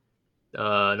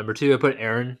 Number two, I put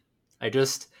Aaron.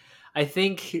 I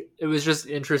think it was just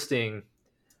interesting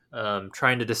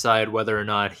trying to decide whether or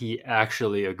not he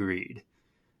actually agreed.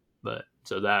 But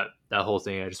so that whole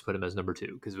thing, I just put him as number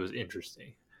two because it was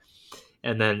interesting.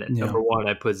 And then Yeah. number one,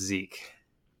 I put Zeke.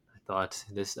 I thought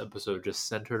this episode just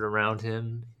centered around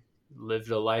him. Lived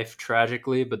a life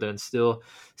tragically, but then still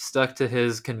stuck to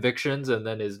his convictions, and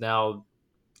then is now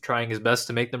trying his best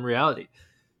to make them reality.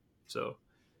 So,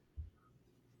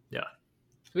 yeah,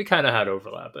 we kind of had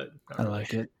overlap, but not I really.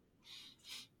 like it.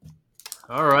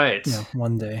 All right. Yeah.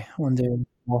 One day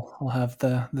we'll have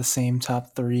the same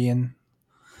top three in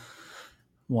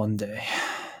one day.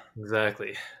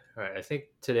 Exactly. All right. I think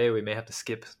today we may have to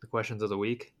skip the questions of the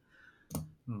week,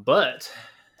 but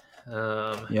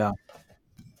Yeah.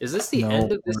 is this the No.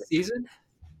 end of this season?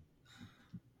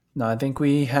 No, I think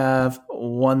we have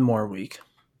one more week.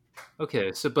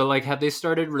 Okay. So, but like, have they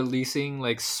started releasing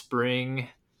like spring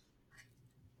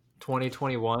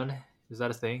 2021? Is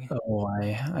that a thing? Oh,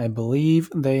 I believe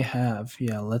they have.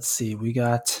 Yeah, let's see. We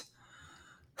got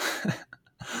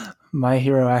My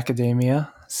Hero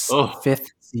Academia Oh, fifth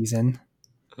season.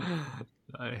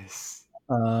 nice.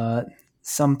 Uh,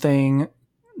 something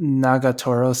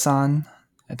Nagatoro-san.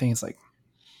 I think it's like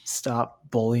Stop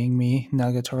Bullying Me,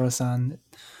 Nagatoro-san.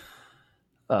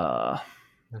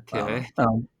 Okay.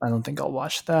 I don't think I'll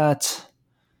watch that.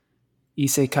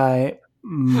 Isekai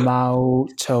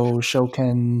Maoto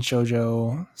Shoken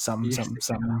Shoujo some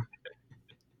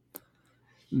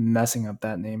messing up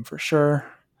that name for sure.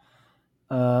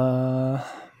 Uh,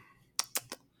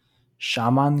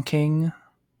 Shaman King.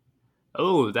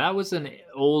 Oh, that was an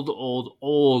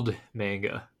old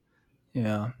manga.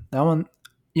 Yeah, that one.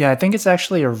 Yeah, I think it's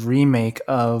actually a remake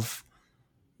of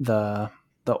the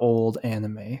old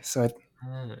anime. So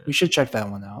we should check that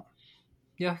one out.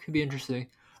 Yeah, could be interesting.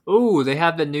 Oh, they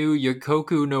have the new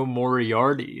Yokoku no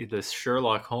Moriarty, this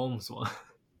Sherlock Holmes one.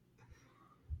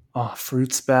 Oh,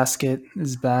 Fruits Basket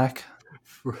is back.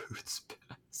 Fruits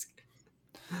basket.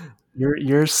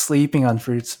 You're sleeping on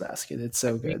Fruits Basket. It's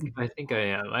so good. I think I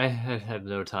am. I have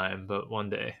no time, but one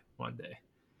day, one day.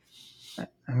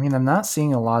 I mean, I'm not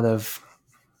seeing a lot of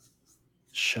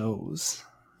shows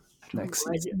next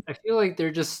season. I feel like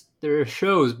they're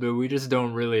shows, but we just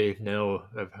don't really know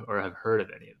or have heard of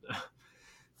any of them.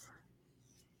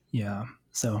 Yeah.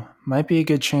 So might be a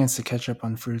good chance to catch up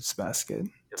on Fruits Basket.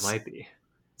 It might be.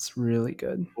 It's really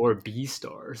good. Or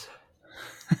Beastars.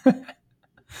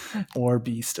 Or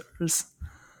Beastars.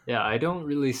 Yeah, I don't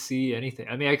really see anything.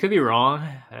 I mean, I could be wrong.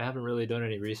 I haven't really done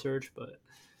any research, but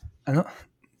I don't.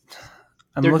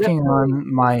 I'm they're looking definitely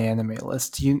on my anime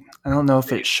list. I don't know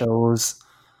if it shows.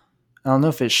 I don't know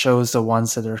if it shows the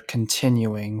ones that are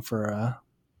continuing for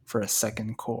a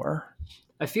second core.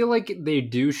 I feel like they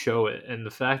do show it, and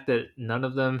the fact that none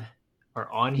of them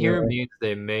are on here Really? means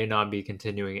they may not be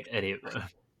continuing any of them.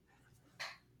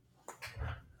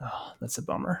 Oh, that's a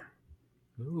bummer.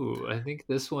 Ooh, I think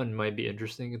this one might be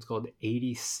interesting. It's called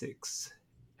 86.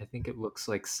 I think it looks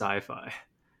like sci-fi.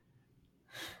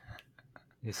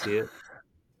 You see it?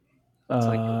 It's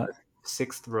like Uh,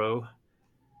 sixth row.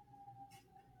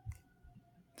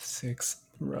 Sixth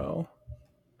row.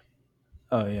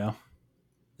 Oh yeah,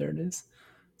 there it is.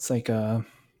 It's like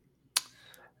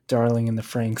Darling in the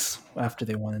Franxx after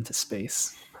they went into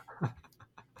space.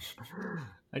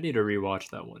 I need to rewatch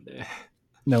that one day.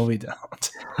 No, we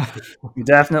don't. We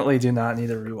definitely do not need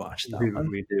to rewatch that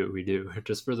one. We do.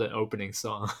 Just for the opening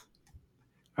song.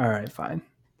 All right, fine.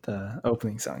 The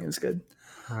opening song is good.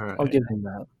 All right. I'll give him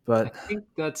that. But I think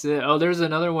that's it. Oh, there's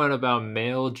another one about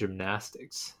male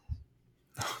gymnastics.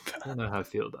 I don't know how I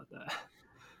feel about that.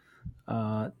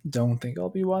 don't think I'll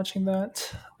be watching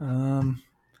that.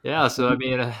 Yeah, so I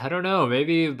mean, I don't know.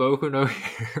 Maybe Boku no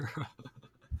Hero.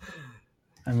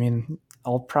 I mean,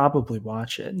 I'll probably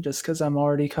watch it just because I'm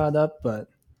already caught up. But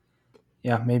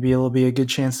yeah, maybe it'll be a good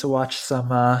chance to watch some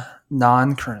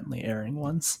non-currently airing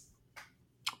ones.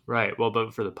 Right. Well,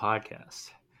 but for the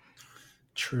podcast.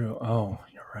 True. Oh,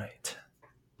 you're right.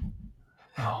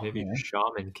 Oh, Maybe man.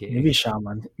 Shaman King.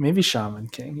 Maybe Shaman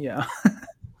King. Yeah.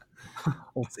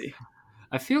 We'll see.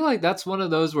 I feel like that's one of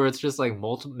those where it's just like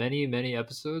many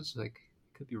episodes. Like,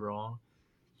 could be wrong.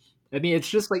 I mean, it's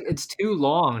just like it's too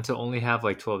long to only have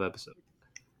like 12 episodes.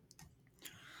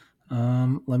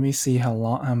 Let me see how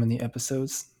many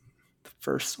episodes the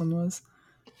first one was.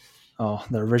 Oh,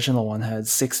 the original one had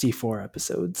 64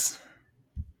 episodes.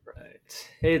 Right.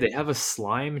 Hey, they have a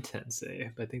Slime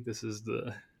Tensei. I think this is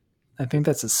the. I think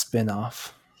that's a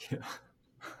spin-off. Yeah.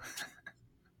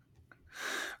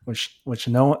 Which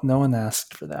no one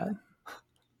asked for that.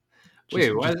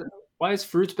 Wait, why is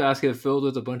Fruits Basket filled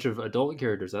with a bunch of adult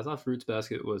characters? I thought Fruits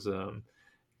Basket was a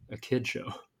kid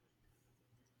show.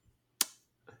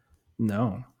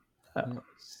 No.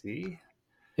 See?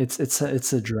 It's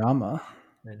a drama.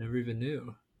 I never even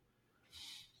knew.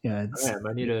 Yeah, it's I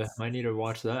might need to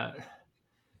watch that.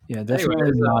 Yeah, definitely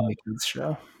Anyways, not a kids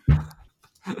show.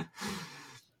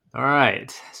 All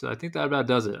right. So I think that about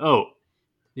does it. Oh,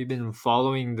 you've been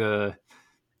following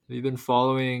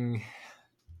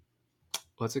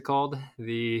what's it called?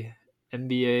 The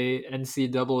NBA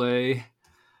NCAA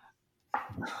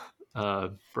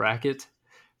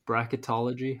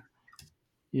bracketology.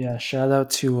 Yeah, shout out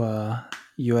to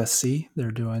USC.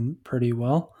 They're doing pretty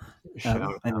well. I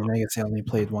mean, I guess they only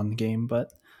played one game,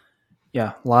 but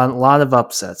yeah, a lot of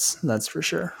upsets. That's for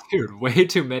sure. Dude, way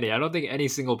too many. I don't think any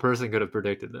single person could have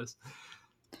predicted this.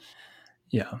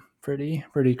 Yeah, pretty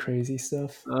crazy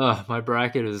stuff. My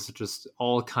bracket is just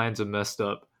all kinds of messed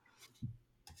up.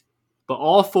 But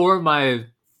all four of my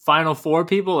final four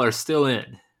people are still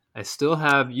in. I still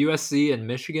have USC and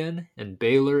Michigan and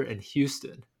Baylor and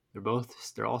Houston.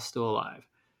 They're all still alive.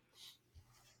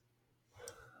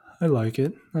 I like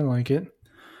it.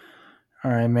 All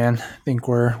right, man. I think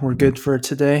we're good for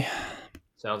today.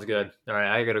 Sounds good. All right,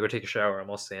 I gotta go take a shower. I'm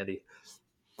all sandy.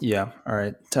 Yeah. All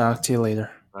right. Talk to you later.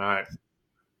 All right.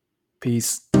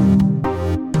 Peace.